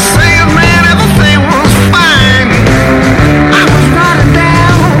 Slinging, saying, man, everything was fine. I was riding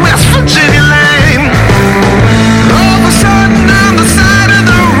down West Virginia lane. All of a sudden, on the side of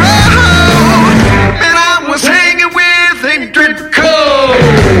the road, and I was hanging with Indrid Cold.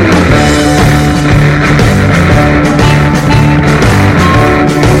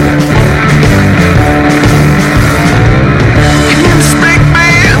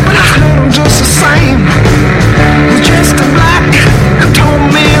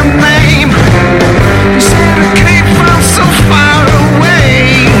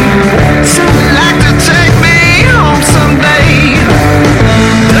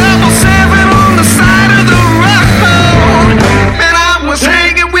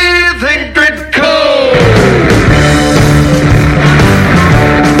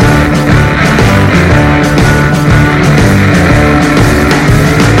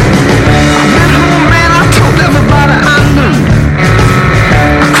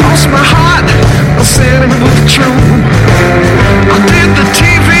 True.